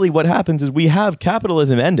really what happens is we have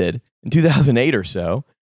capitalism ended in 2008 or so,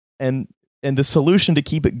 and the solution to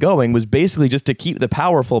keep it going was basically just to keep the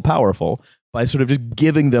powerful by sort of just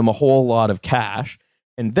giving them a whole lot of cash.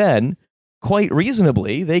 And then, quite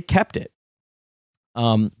reasonably, they kept it.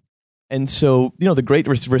 And so, the Great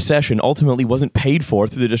Recession ultimately wasn't paid for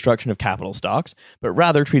through the destruction of capital stocks, but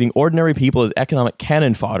rather treating ordinary people as economic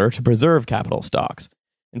cannon fodder to preserve capital stocks.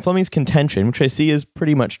 And Fleming's contention, which I see is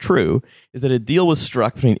pretty much true, is that a deal was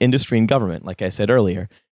struck between industry and government, like I said earlier.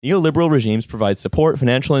 Neoliberal regimes provide support,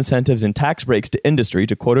 financial incentives, and tax breaks to industry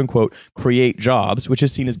to quote-unquote create jobs, which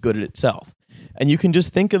is seen as good in itself. And you can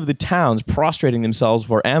just think of the towns prostrating themselves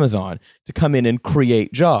for Amazon to come in and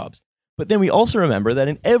create jobs. But then we also remember that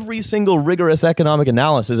in every single rigorous economic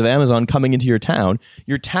analysis of Amazon coming into your town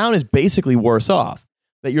is basically worse off.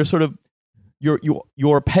 That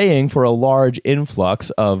you're paying for a large influx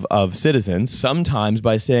of citizens, sometimes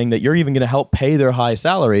by saying that you're even going to help pay their high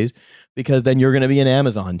salaries, because then you're going to be an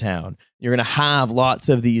Amazon town. You're going to have lots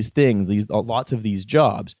of these things, lots of these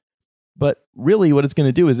jobs. But really what it's going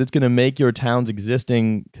to do is it's going to make your town's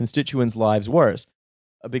existing constituents' lives worse,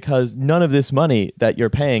 because none of this money that you're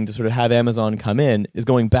paying to sort of have Amazon come in is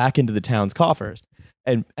going back into the town's coffers.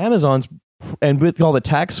 And with all the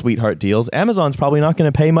tax sweetheart deals, Amazon's probably not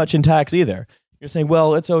going to pay much in tax either. You're saying,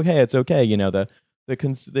 well, it's okay. There's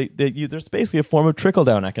basically a form of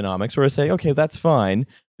trickle-down economics where we're saying, okay, that's fine,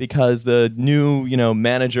 because the new,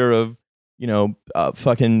 manager of,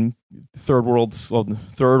 fucking third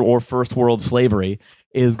or first world slavery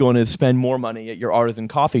is going to spend more money at your artisan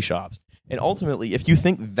coffee shops. And ultimately, if you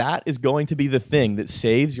think that is going to be the thing that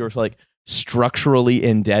saves your structurally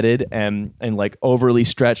indebted and overly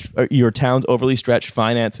stretched, your town's overly stretched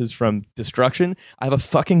finances from destruction, I have a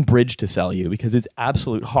fucking bridge to sell you, because it's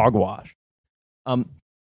absolute hogwash. So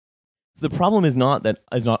the problem is not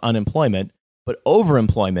unemployment, but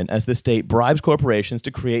overemployment, as the state bribes corporations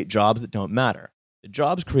to create jobs that don't matter. The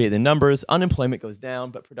jobs create the numbers, unemployment goes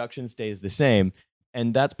down, but production stays the same.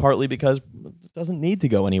 And that's partly because it doesn't need to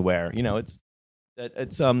go anywhere. I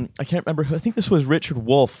can't remember who, I think this was Richard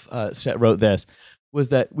Wolff wrote this, was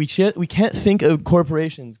that we can't think of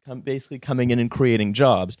corporations basically coming in and creating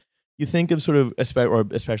jobs. You think of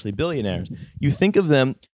especially billionaires, you think of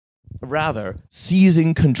them rather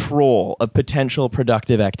seizing control of potential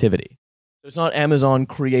productive activity. So it's not Amazon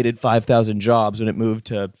created 5,000 jobs when it moved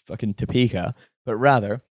to fucking Topeka, but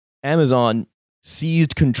rather Amazon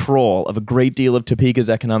seized control of a great deal of Topeka's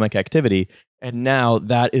economic activity, and now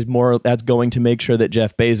that's going to make sure that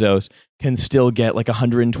Jeff Bezos can still get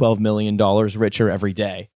 $112 million richer every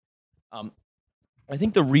day. I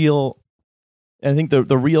think the real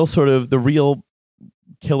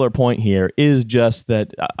killer point here is just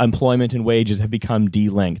that employment and wages have become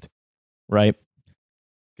delinked, right?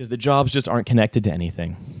 Because the jobs just aren't connected to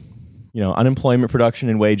anything. Unemployment, production,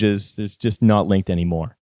 and wages is just not linked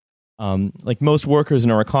anymore. Most workers in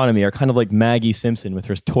our economy are kind of like Maggie Simpson with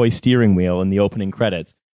her toy steering wheel in the opening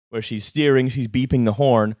credits, where she's steering, she's beeping the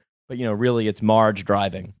horn, but really it's Marge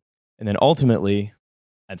driving. And then ultimately,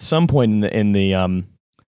 at some point in the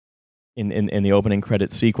opening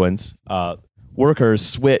credit sequence, workers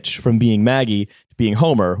switch from being Maggie to being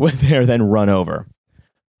Homer when they're then run over.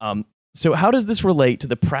 So how does this relate to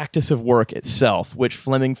the practice of work itself, which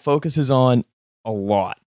Fleming focuses on a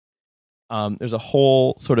lot? There's a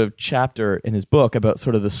whole sort of chapter in his book about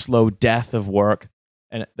sort of the slow death of work.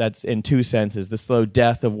 And that's in two senses: the slow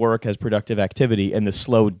death of work as productive activity, and the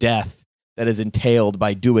slow death that is entailed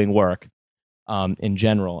by doing work in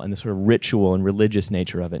general, and the sort of ritual and religious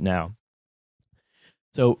nature of it now.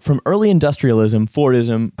 So from early industrialism,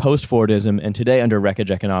 Fordism, post-Fordism, and today under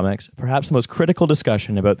wreckage economics, perhaps the most critical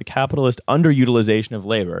discussion about the capitalist underutilization of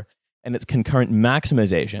labor and its concurrent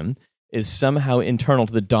maximization is somehow internal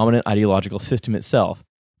to the dominant ideological system itself.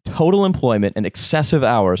 Total employment and excessive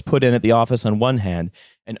hours put in at the office on one hand,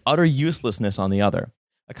 and utter uselessness on the other,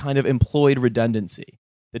 a kind of employed redundancy.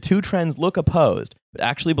 The two trends look opposed, but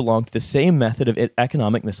actually belong to the same method of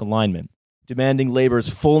economic misalignment, demanding labor's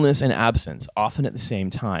fullness and absence, often at the same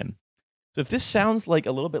time. So if this sounds like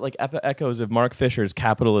a little bit like echoes of Mark Fisher's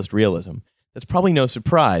capitalist realism, that's probably no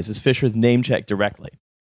surprise, as Fisher's name-checked directly.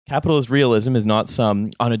 Capitalist realism is not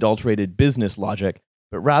some unadulterated business logic,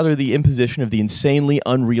 but rather the imposition of the insanely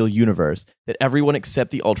unreal universe that everyone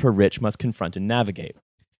except the ultra-rich must confront and navigate.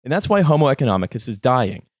 And that's why Homo economicus is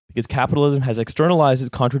dying, because capitalism has externalized its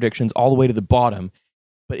contradictions all the way to the bottom,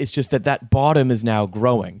 but it's just that bottom is now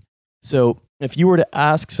growing. So if you were to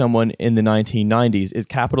ask someone in the 1990s, is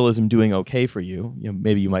capitalism doing okay for you?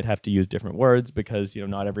 Maybe you might have to use different words because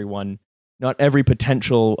not every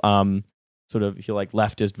potential sort of, if you like,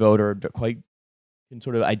 leftist voter quite can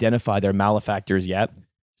sort of identify their malefactors yet,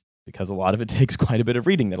 because a lot of it takes quite a bit of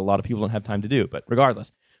reading that a lot of people don't have time to do. But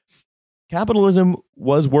regardless, capitalism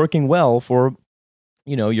was working well for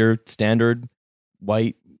your standard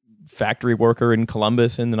white factory worker in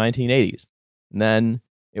Columbus in the 1980s. And then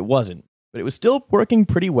it wasn't. But it was still working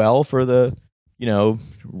pretty well for the,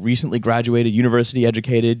 recently graduated,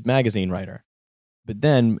 university-educated magazine writer. But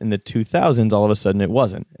then in the 2000s, all of a sudden it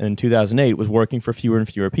wasn't. And in 2008, it was working for fewer and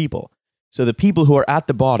fewer people. So the people who are at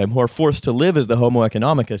the bottom, who are forced to live as the Homo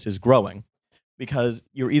economicus, is growing. Because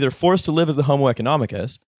you're either forced to live as the Homo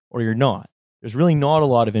economicus or you're not. There's really not a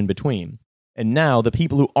lot of in between. And now the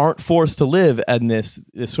people who aren't forced to live in this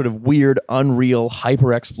sort of weird, unreal,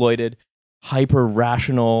 hyper-exploited,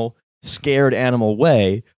 hyper-rational, scared animal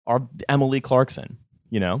way are Emily Clarkson,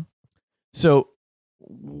 So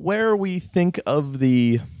where we think of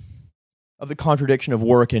the contradiction of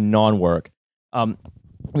work and non-work,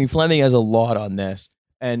 Fleming has a lot on this.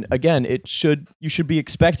 And again, you should be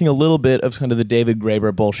expecting a little bit of kind of the David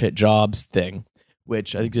Graeber bullshit jobs thing,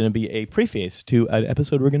 which I think is going to be a preface to an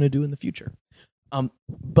episode we're going to do in the future.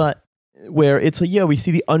 But where it's we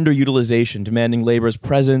see the underutilization demanding labor's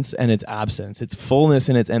presence and its absence, its fullness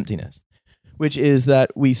and its emptiness, which is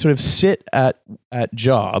that we sort of sit at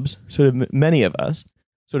jobs, sort of many of us,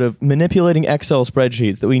 sort of manipulating Excel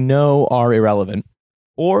spreadsheets that we know are irrelevant,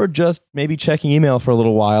 or just maybe checking email for a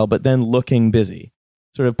little while, but then looking busy,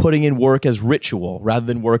 sort of putting in work as ritual rather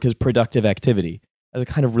than work as productive activity, as a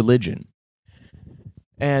kind of religion.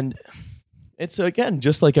 And it's, again,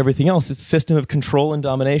 just like everything else, it's a system of control and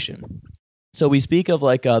domination. So we speak of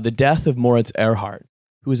the death of Moritz Earhart,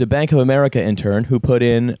 who was a Bank of America intern who put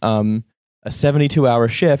in a 72-hour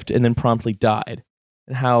shift and then promptly died.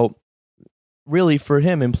 And how really for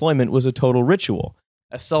him, employment was a total ritual,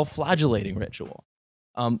 a self-flagellating ritual.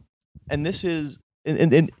 And this is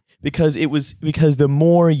because the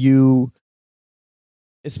more you,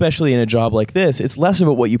 especially in a job like this, it's less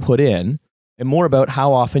about what you put in and more about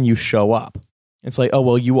how often you show up. It's like, oh,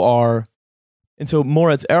 well, you are. And so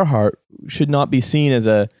Moritz Earhart should not be seen as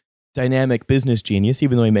a dynamic business genius,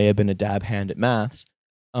 even though he may have been a dab hand at maths,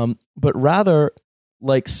 but rather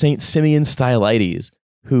like Saint Simeon Stylites,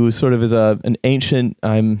 who sort of is an ancient,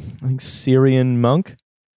 I think, Syrian monk,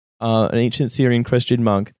 an ancient Syrian Christian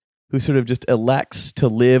monk, who sort of just elects to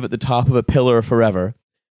live at the top of a pillar forever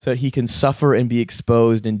so that he can suffer and be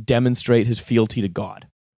exposed and demonstrate his fealty to God.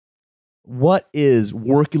 What is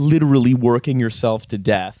literally working yourself to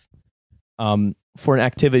death for an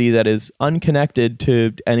activity that is unconnected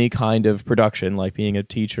to any kind of production, like being a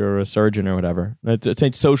teacher or a surgeon or whatever?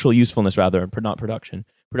 It's social usefulness rather, not production.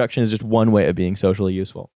 Production is just one way of being socially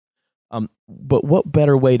useful. But what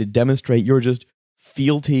better way to demonstrate your just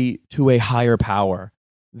fealty to a higher power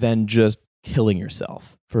than just killing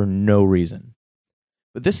yourself for no reason?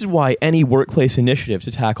 But this is why any workplace initiative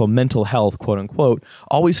to tackle mental health, quote unquote,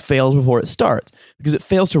 always fails before it starts, because it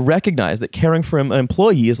fails to recognize that caring for an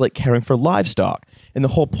employee is like caring for livestock. And the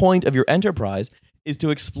whole point of your enterprise is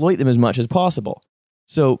to exploit them as much as possible.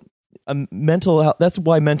 So that's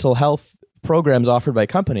why mental health programs offered by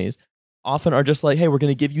companies often are just like, hey, we're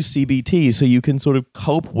going to give you CBT so you can sort of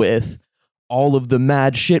cope with all of the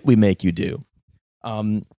mad shit we make you do.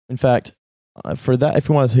 In fact, for that, if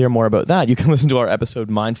you want to hear more about that, you can listen to our episode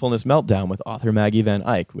Mindfulness Meltdown with author Maggie Van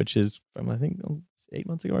Eyck, which is from, I think, 8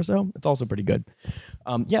 months ago or so. It's also pretty good.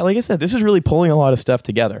 Like I said, this is really pulling a lot of stuff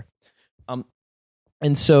together.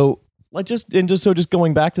 And so just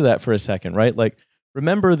going back to that for a second, right? Like,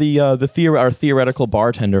 remember our theoretical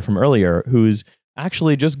bartender from earlier, who's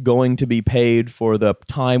actually just going to be paid for the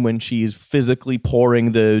time when she's physically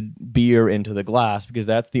pouring the beer into the glass, because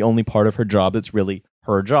that's the only part of her job that's really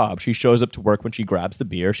her job. She shows up to work when she grabs the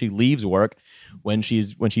beer. She leaves work when she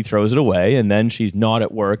throws it away, and then she's not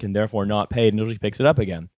at work and therefore not paid until she picks it up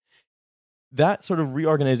again. That sort of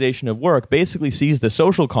reorganization of work basically sees the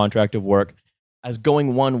social contract of work as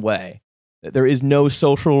going one way. That there is no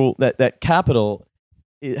social, that capital,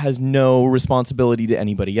 it has no responsibility to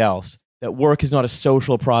anybody else. That work is not a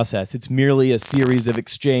social process. It's merely a series of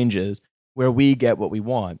exchanges where we get what we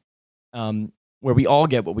want. Where we all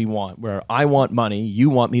get what we want, where I want money, you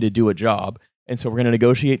want me to do a job, and so we're going to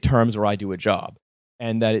negotiate terms where I do a job,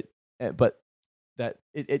 and but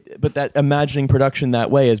that imagining production that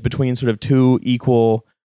way is between sort of two equal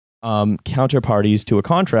counterparties to a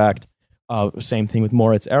contract. Same thing with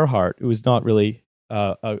Moritz Earhart, who was not really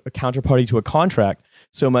a counterparty to a contract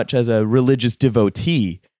so much as a religious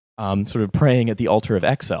devotee sort of praying at the altar of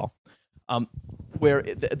Excel, where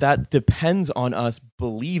that depends on us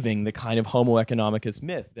believing the kind of Homo economicus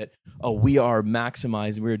myth that, oh, we are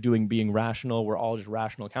maximizing, we're being rational, we're all just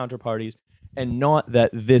rational counterparties, and not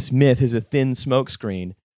that this myth is a thin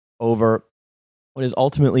smokescreen over what is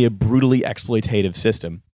ultimately a brutally exploitative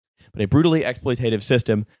system. But a brutally exploitative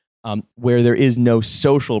system where there is no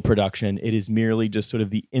social production, it is merely just sort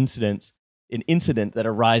of an incident that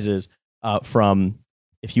arises from,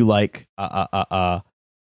 if you like,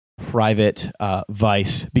 private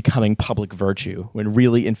vice becoming public virtue, when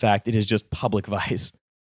really, in fact, it is just public vice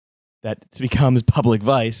that becomes public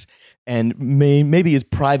vice and maybe is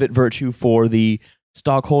private virtue for the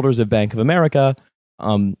stockholders of Bank of America,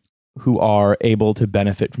 who are able to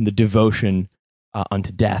benefit from the devotion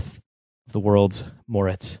unto death of the world's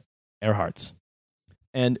Moritz Earharts.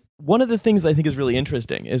 And one of the things I think is really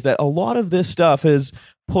interesting is that a lot of this stuff is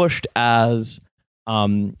pushed as,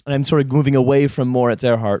 and I'm sort of moving away from Moritz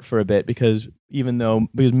Earhart for a bit because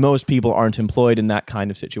most people aren't employed in that kind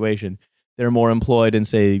of situation. They're more employed in,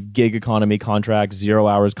 say, gig economy contracts, 0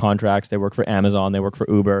 hours contracts. They work for Amazon, they work for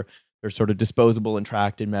Uber. They're sort of disposable and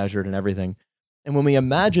tracked and measured and everything. And when we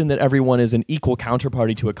imagine that everyone is an equal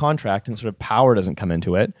counterparty to a contract and sort of power doesn't come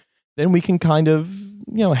into it, then we can kind of,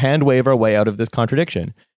 hand wave our way out of this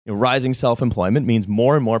contradiction. Rising self-employment means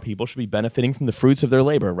more and more people should be benefiting from the fruits of their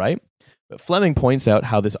labor, right? But Fleming points out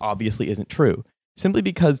how this obviously isn't true. Simply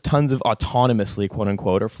because tons of autonomously, quote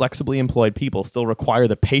unquote, or flexibly employed people still require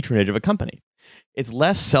the patronage of a company. It's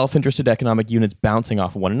less self-interested economic units bouncing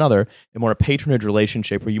off of one another and more a patronage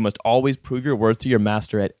relationship where you must always prove your worth to your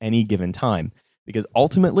master at any given time. Because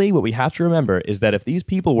ultimately, what we have to remember is that if these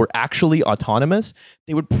people were actually autonomous,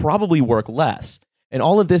 they would probably work less. And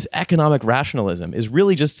all of this economic rationalism is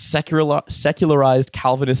really just secularized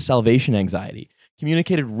Calvinist salvation anxiety,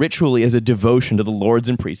 communicated ritually as a devotion to the lords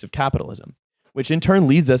and priests of capitalism, which in turn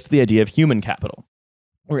leads us to the idea of human capital,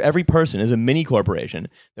 where every person is a mini corporation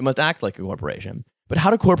that must act like a corporation. But how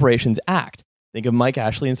do corporations act? Think of Mike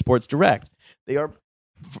Ashley and Sports Direct. They are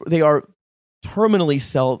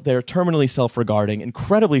terminally self-regarding,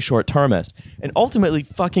 incredibly short-termist, and ultimately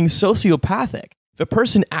fucking sociopathic. If a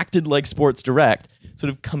person acted like Sports Direct, sort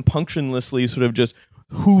of compunctionlessly sort of just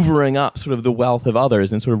hoovering up sort of the wealth of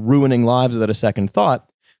others and sort of ruining lives without a second thought,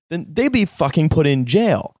 then they'd be fucking put in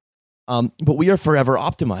jail. But we are forever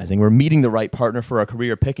optimizing. We're meeting the right partner for our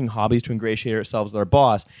career, picking hobbies to ingratiate ourselves with our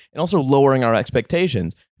boss, and also lowering our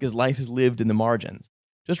expectations because life is lived in the margins.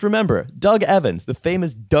 Just remember, Doug Evans, the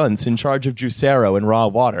famous dunce in charge of Juicero and Raw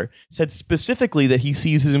Water, said specifically that he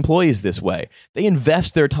sees his employees this way. They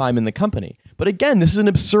invest their time in the company. But again, this is an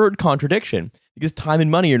absurd contradiction because time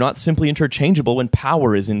and money are not simply interchangeable when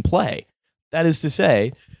power is in play. That is to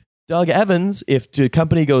say, Doug Evans, if the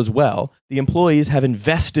company goes well, the employees have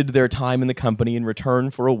invested their time in the company in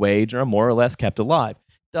return for a wage and are more or less kept alive.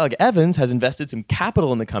 Doug Evans has invested some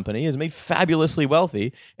capital in the company, is made fabulously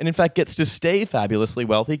wealthy, and in fact gets to stay fabulously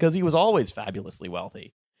wealthy because he was always fabulously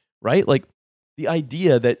wealthy, right? Like the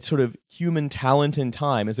idea that sort of human talent and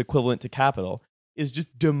time is equivalent to capital is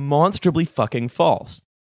just demonstrably fucking false.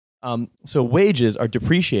 So wages are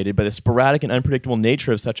depreciated by the sporadic and unpredictable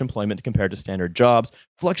nature of such employment compared to standard jobs.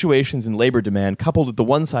 Fluctuations in labor demand, coupled with the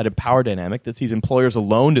one-sided power dynamic that sees employers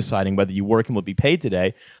alone deciding whether you work and will be paid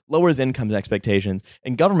today, lowers income expectations.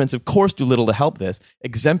 And governments, of course, do little to help this,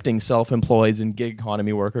 exempting self-employed and gig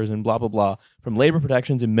economy workers and blah, blah, blah from labor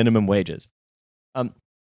protections and minimum wages.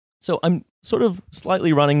 So I'm sort of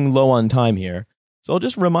slightly running low on time here. So I'll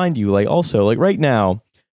just remind you, right now,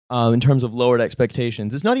 in terms of lowered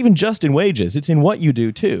expectations, it's not even just in wages, it's in what you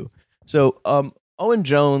do too. So Owen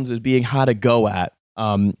Jones is being had a go at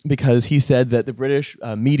because he said that the British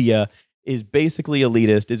media is basically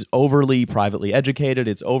elitist, it's overly privately educated,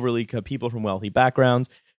 it's overly people from wealthy backgrounds,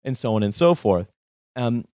 and so on and so forth.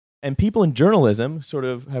 And people in journalism sort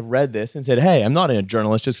of have read this and said, hey, I'm not a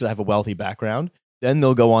journalist just because I have a wealthy background. Then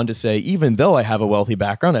they'll go on to say, even though I have a wealthy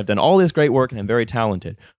background, I've done all this great work and I'm very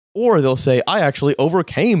talented. Or they'll say, I actually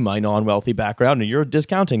overcame my non-wealthy background and you're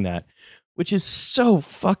discounting that, which is so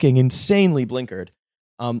fucking insanely blinkered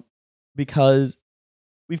because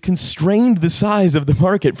we've constrained the size of the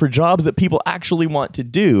market for jobs that people actually want to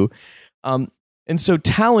do. And so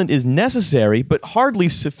talent is necessary, but hardly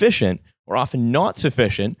sufficient or often not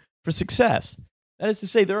sufficient for success. That is to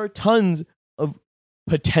say, there are tons of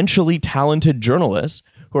potentially talented journalists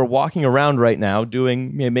who are walking around right now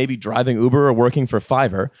doing maybe driving Uber or working for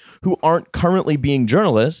Fiverr who aren't currently being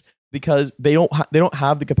journalists because they don't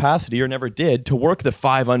have the capacity or never did to work the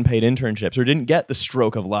 5 unpaid internships or didn't get the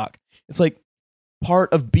stroke of luck. It's like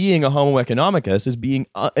part of being a homo economicus is being,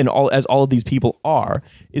 as all of these people are,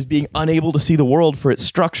 is being unable to see the world for its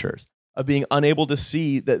structures, of being unable to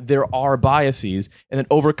see that there are biases, and that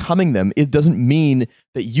overcoming them doesn't mean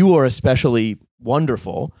that you are especially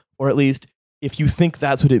wonderful, or at least if you think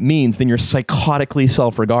that's what it means, then you're psychotically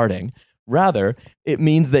self-regarding. Rather, it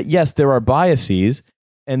means that yes, there are biases,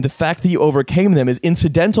 and the fact that you overcame them is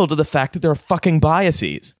incidental to the fact that there are fucking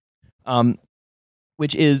biases,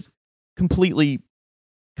 which is completely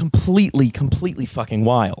fucking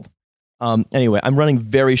wild. Anyway, I'm running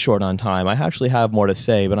very short on time. I actually have more to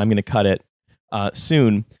say, but I'm going to cut it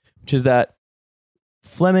soon, which is that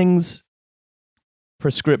Fleming's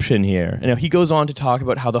prescription here, he goes on to talk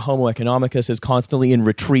about how the Homo economicus is constantly in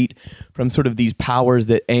retreat from sort of these powers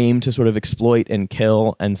that aim to sort of exploit and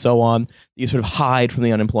kill and so on. You sort of hide from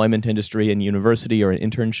the unemployment industry in university or in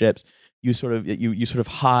internships. You sort of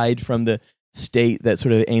hide from the state that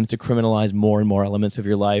sort of aims to criminalize more and more elements of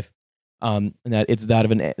your life. And that it's that of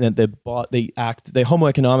the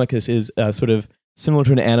Homo economicus is sort of similar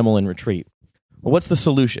to an animal in retreat. Well, what's the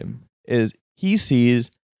solution? Is he sees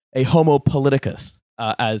a Homo politicus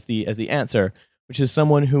as the answer, which is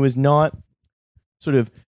someone who is not sort of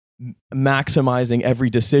maximizing every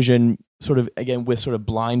decision, sort of again with sort of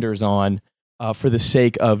blinders on, for the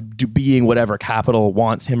sake of being whatever capital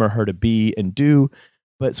wants him or her to be and do,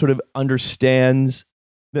 but sort of understands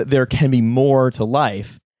that there can be more to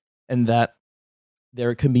life, and that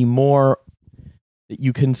there can be more that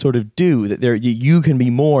you can sort of do, that you can be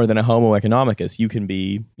more than a Homo economicus. You can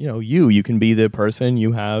be, you can be the person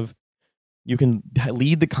you can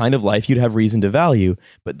lead the kind of life you'd have reason to value.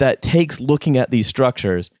 But that takes looking at these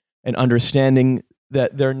structures and understanding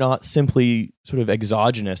that they're not simply sort of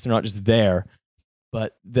exogenous. They're not just there,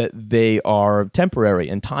 but that they are temporary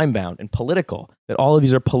and time-bound and political, that all of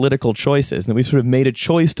these are political choices, and that we've sort of made a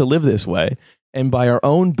choice to live this way. And by our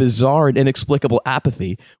own bizarre and inexplicable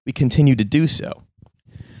apathy, we continue to do so.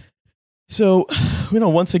 So,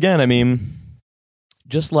 once again,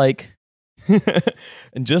 just like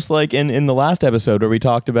and just like in the last episode where we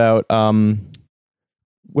talked about the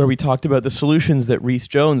solutions that Rhys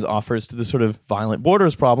Jones offers to the sort of violent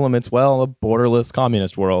borders problem, it's, well, a borderless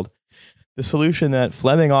communist world. The solution that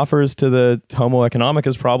Fleming offers to the Homo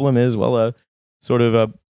economicus problem is, well, a sort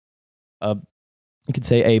of you could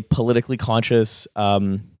say a politically conscious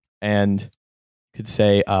and could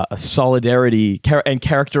say a solidarity and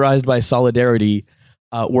characterized by solidarity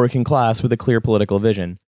working class with a clear political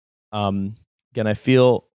vision. Again, I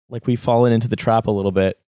feel like we've fallen into the trap a little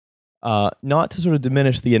bit, not to sort of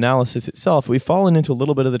diminish the analysis itself. We've fallen into a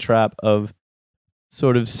little bit of the trap of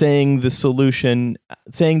sort of saying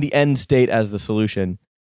the end state as the solution,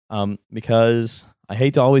 because I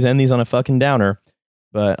hate to always end these on a fucking downer,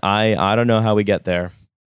 but I don't know how we get there.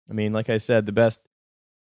 Like I said,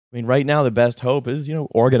 right now the best hope is,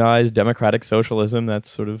 organized democratic socialism that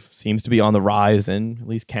sort of seems to be on the rise in at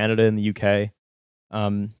least Canada and the UK.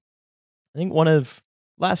 I think one of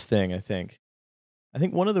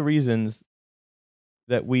the reasons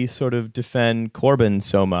that we sort of defend Corbyn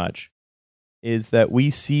so much is that we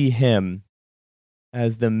see him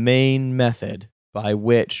as the main method by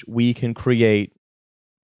which we can create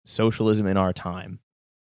socialism in our time.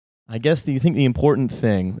 I guess the important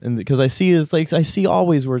thing, and because I see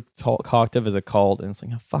always we're talked of as a cult, and it's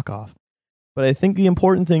like, oh, fuck off. But I think the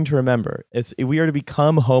important thing to remember is, if we are to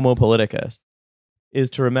become Homo politicus, is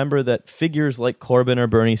to remember that figures like Corbyn or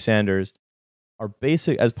Bernie Sanders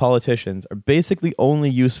as politicians, are basically only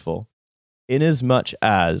useful in as much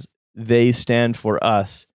as they stand for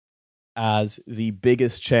us as the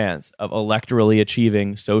biggest chance of electorally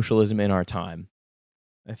achieving socialism in our time.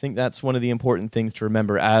 I think that's one of the important things to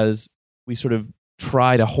remember as we sort of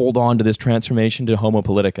try to hold on to this transformation to Homo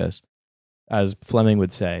politicus, as Fleming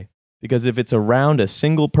would say. Because if it's around a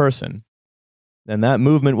single person, then that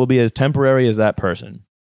movement will be as temporary as that person.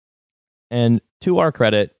 And to our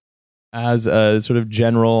credit, as a sort of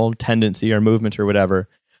general tendency or movement or whatever,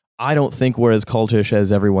 I don't think we're as cultish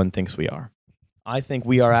as everyone thinks we are. I think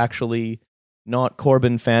we are actually not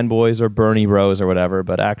Corbyn fanboys or Bernie bros or whatever,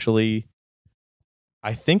 but actually,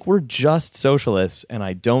 I think we're just socialists, and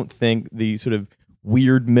I don't think the sort of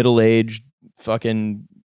weird middle-aged fucking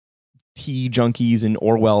tea junkies and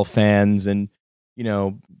Orwell fans and,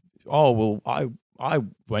 I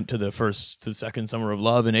went to the second summer of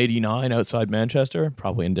love in 89 outside Manchester,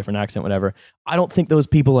 probably in a different accent, whatever. I don't think those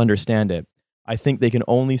people understand it. I think they can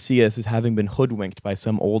only see us as having been hoodwinked by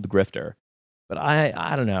some old grifter. But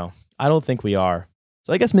I don't know. I don't think we are.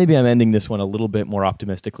 So I guess maybe I'm ending this one a little bit more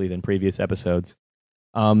optimistically than previous episodes.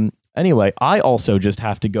 Anyway, I also just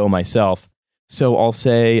have to go myself. So I'll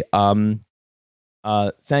say,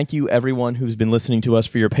 Thank you, everyone who's been listening to us,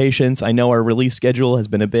 for your patience. I know our release schedule has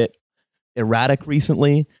been a bit erratic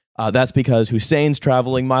recently. That's because Hussein's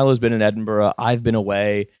traveling. Milo's been in Edinburgh. I've been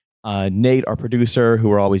away. Nate, our producer, who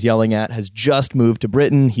we're always yelling at, has just moved to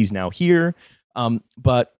Britain. He's now here.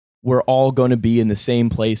 But we're all going to be in the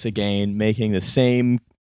same place again, making the same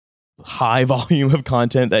high volume of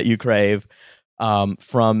content that you crave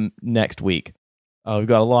from next week. We've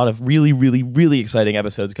got a lot of really, really, really exciting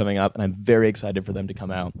episodes coming up, and I'm very excited for them to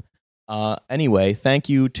come out. Anyway, thank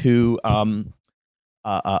you to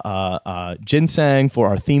Ginseng for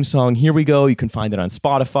our theme song. Here we go. You can find it on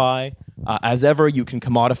Spotify. As ever, you can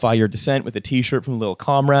commodify your descent with a t-shirt from Little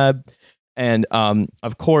Comrade. And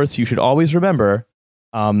of course, you should always remember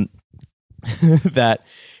that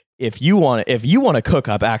if you want to cook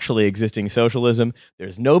up actually existing socialism,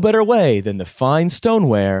 there's no better way than the fine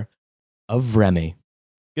stoneware of Remy.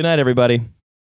 Good night, everybody.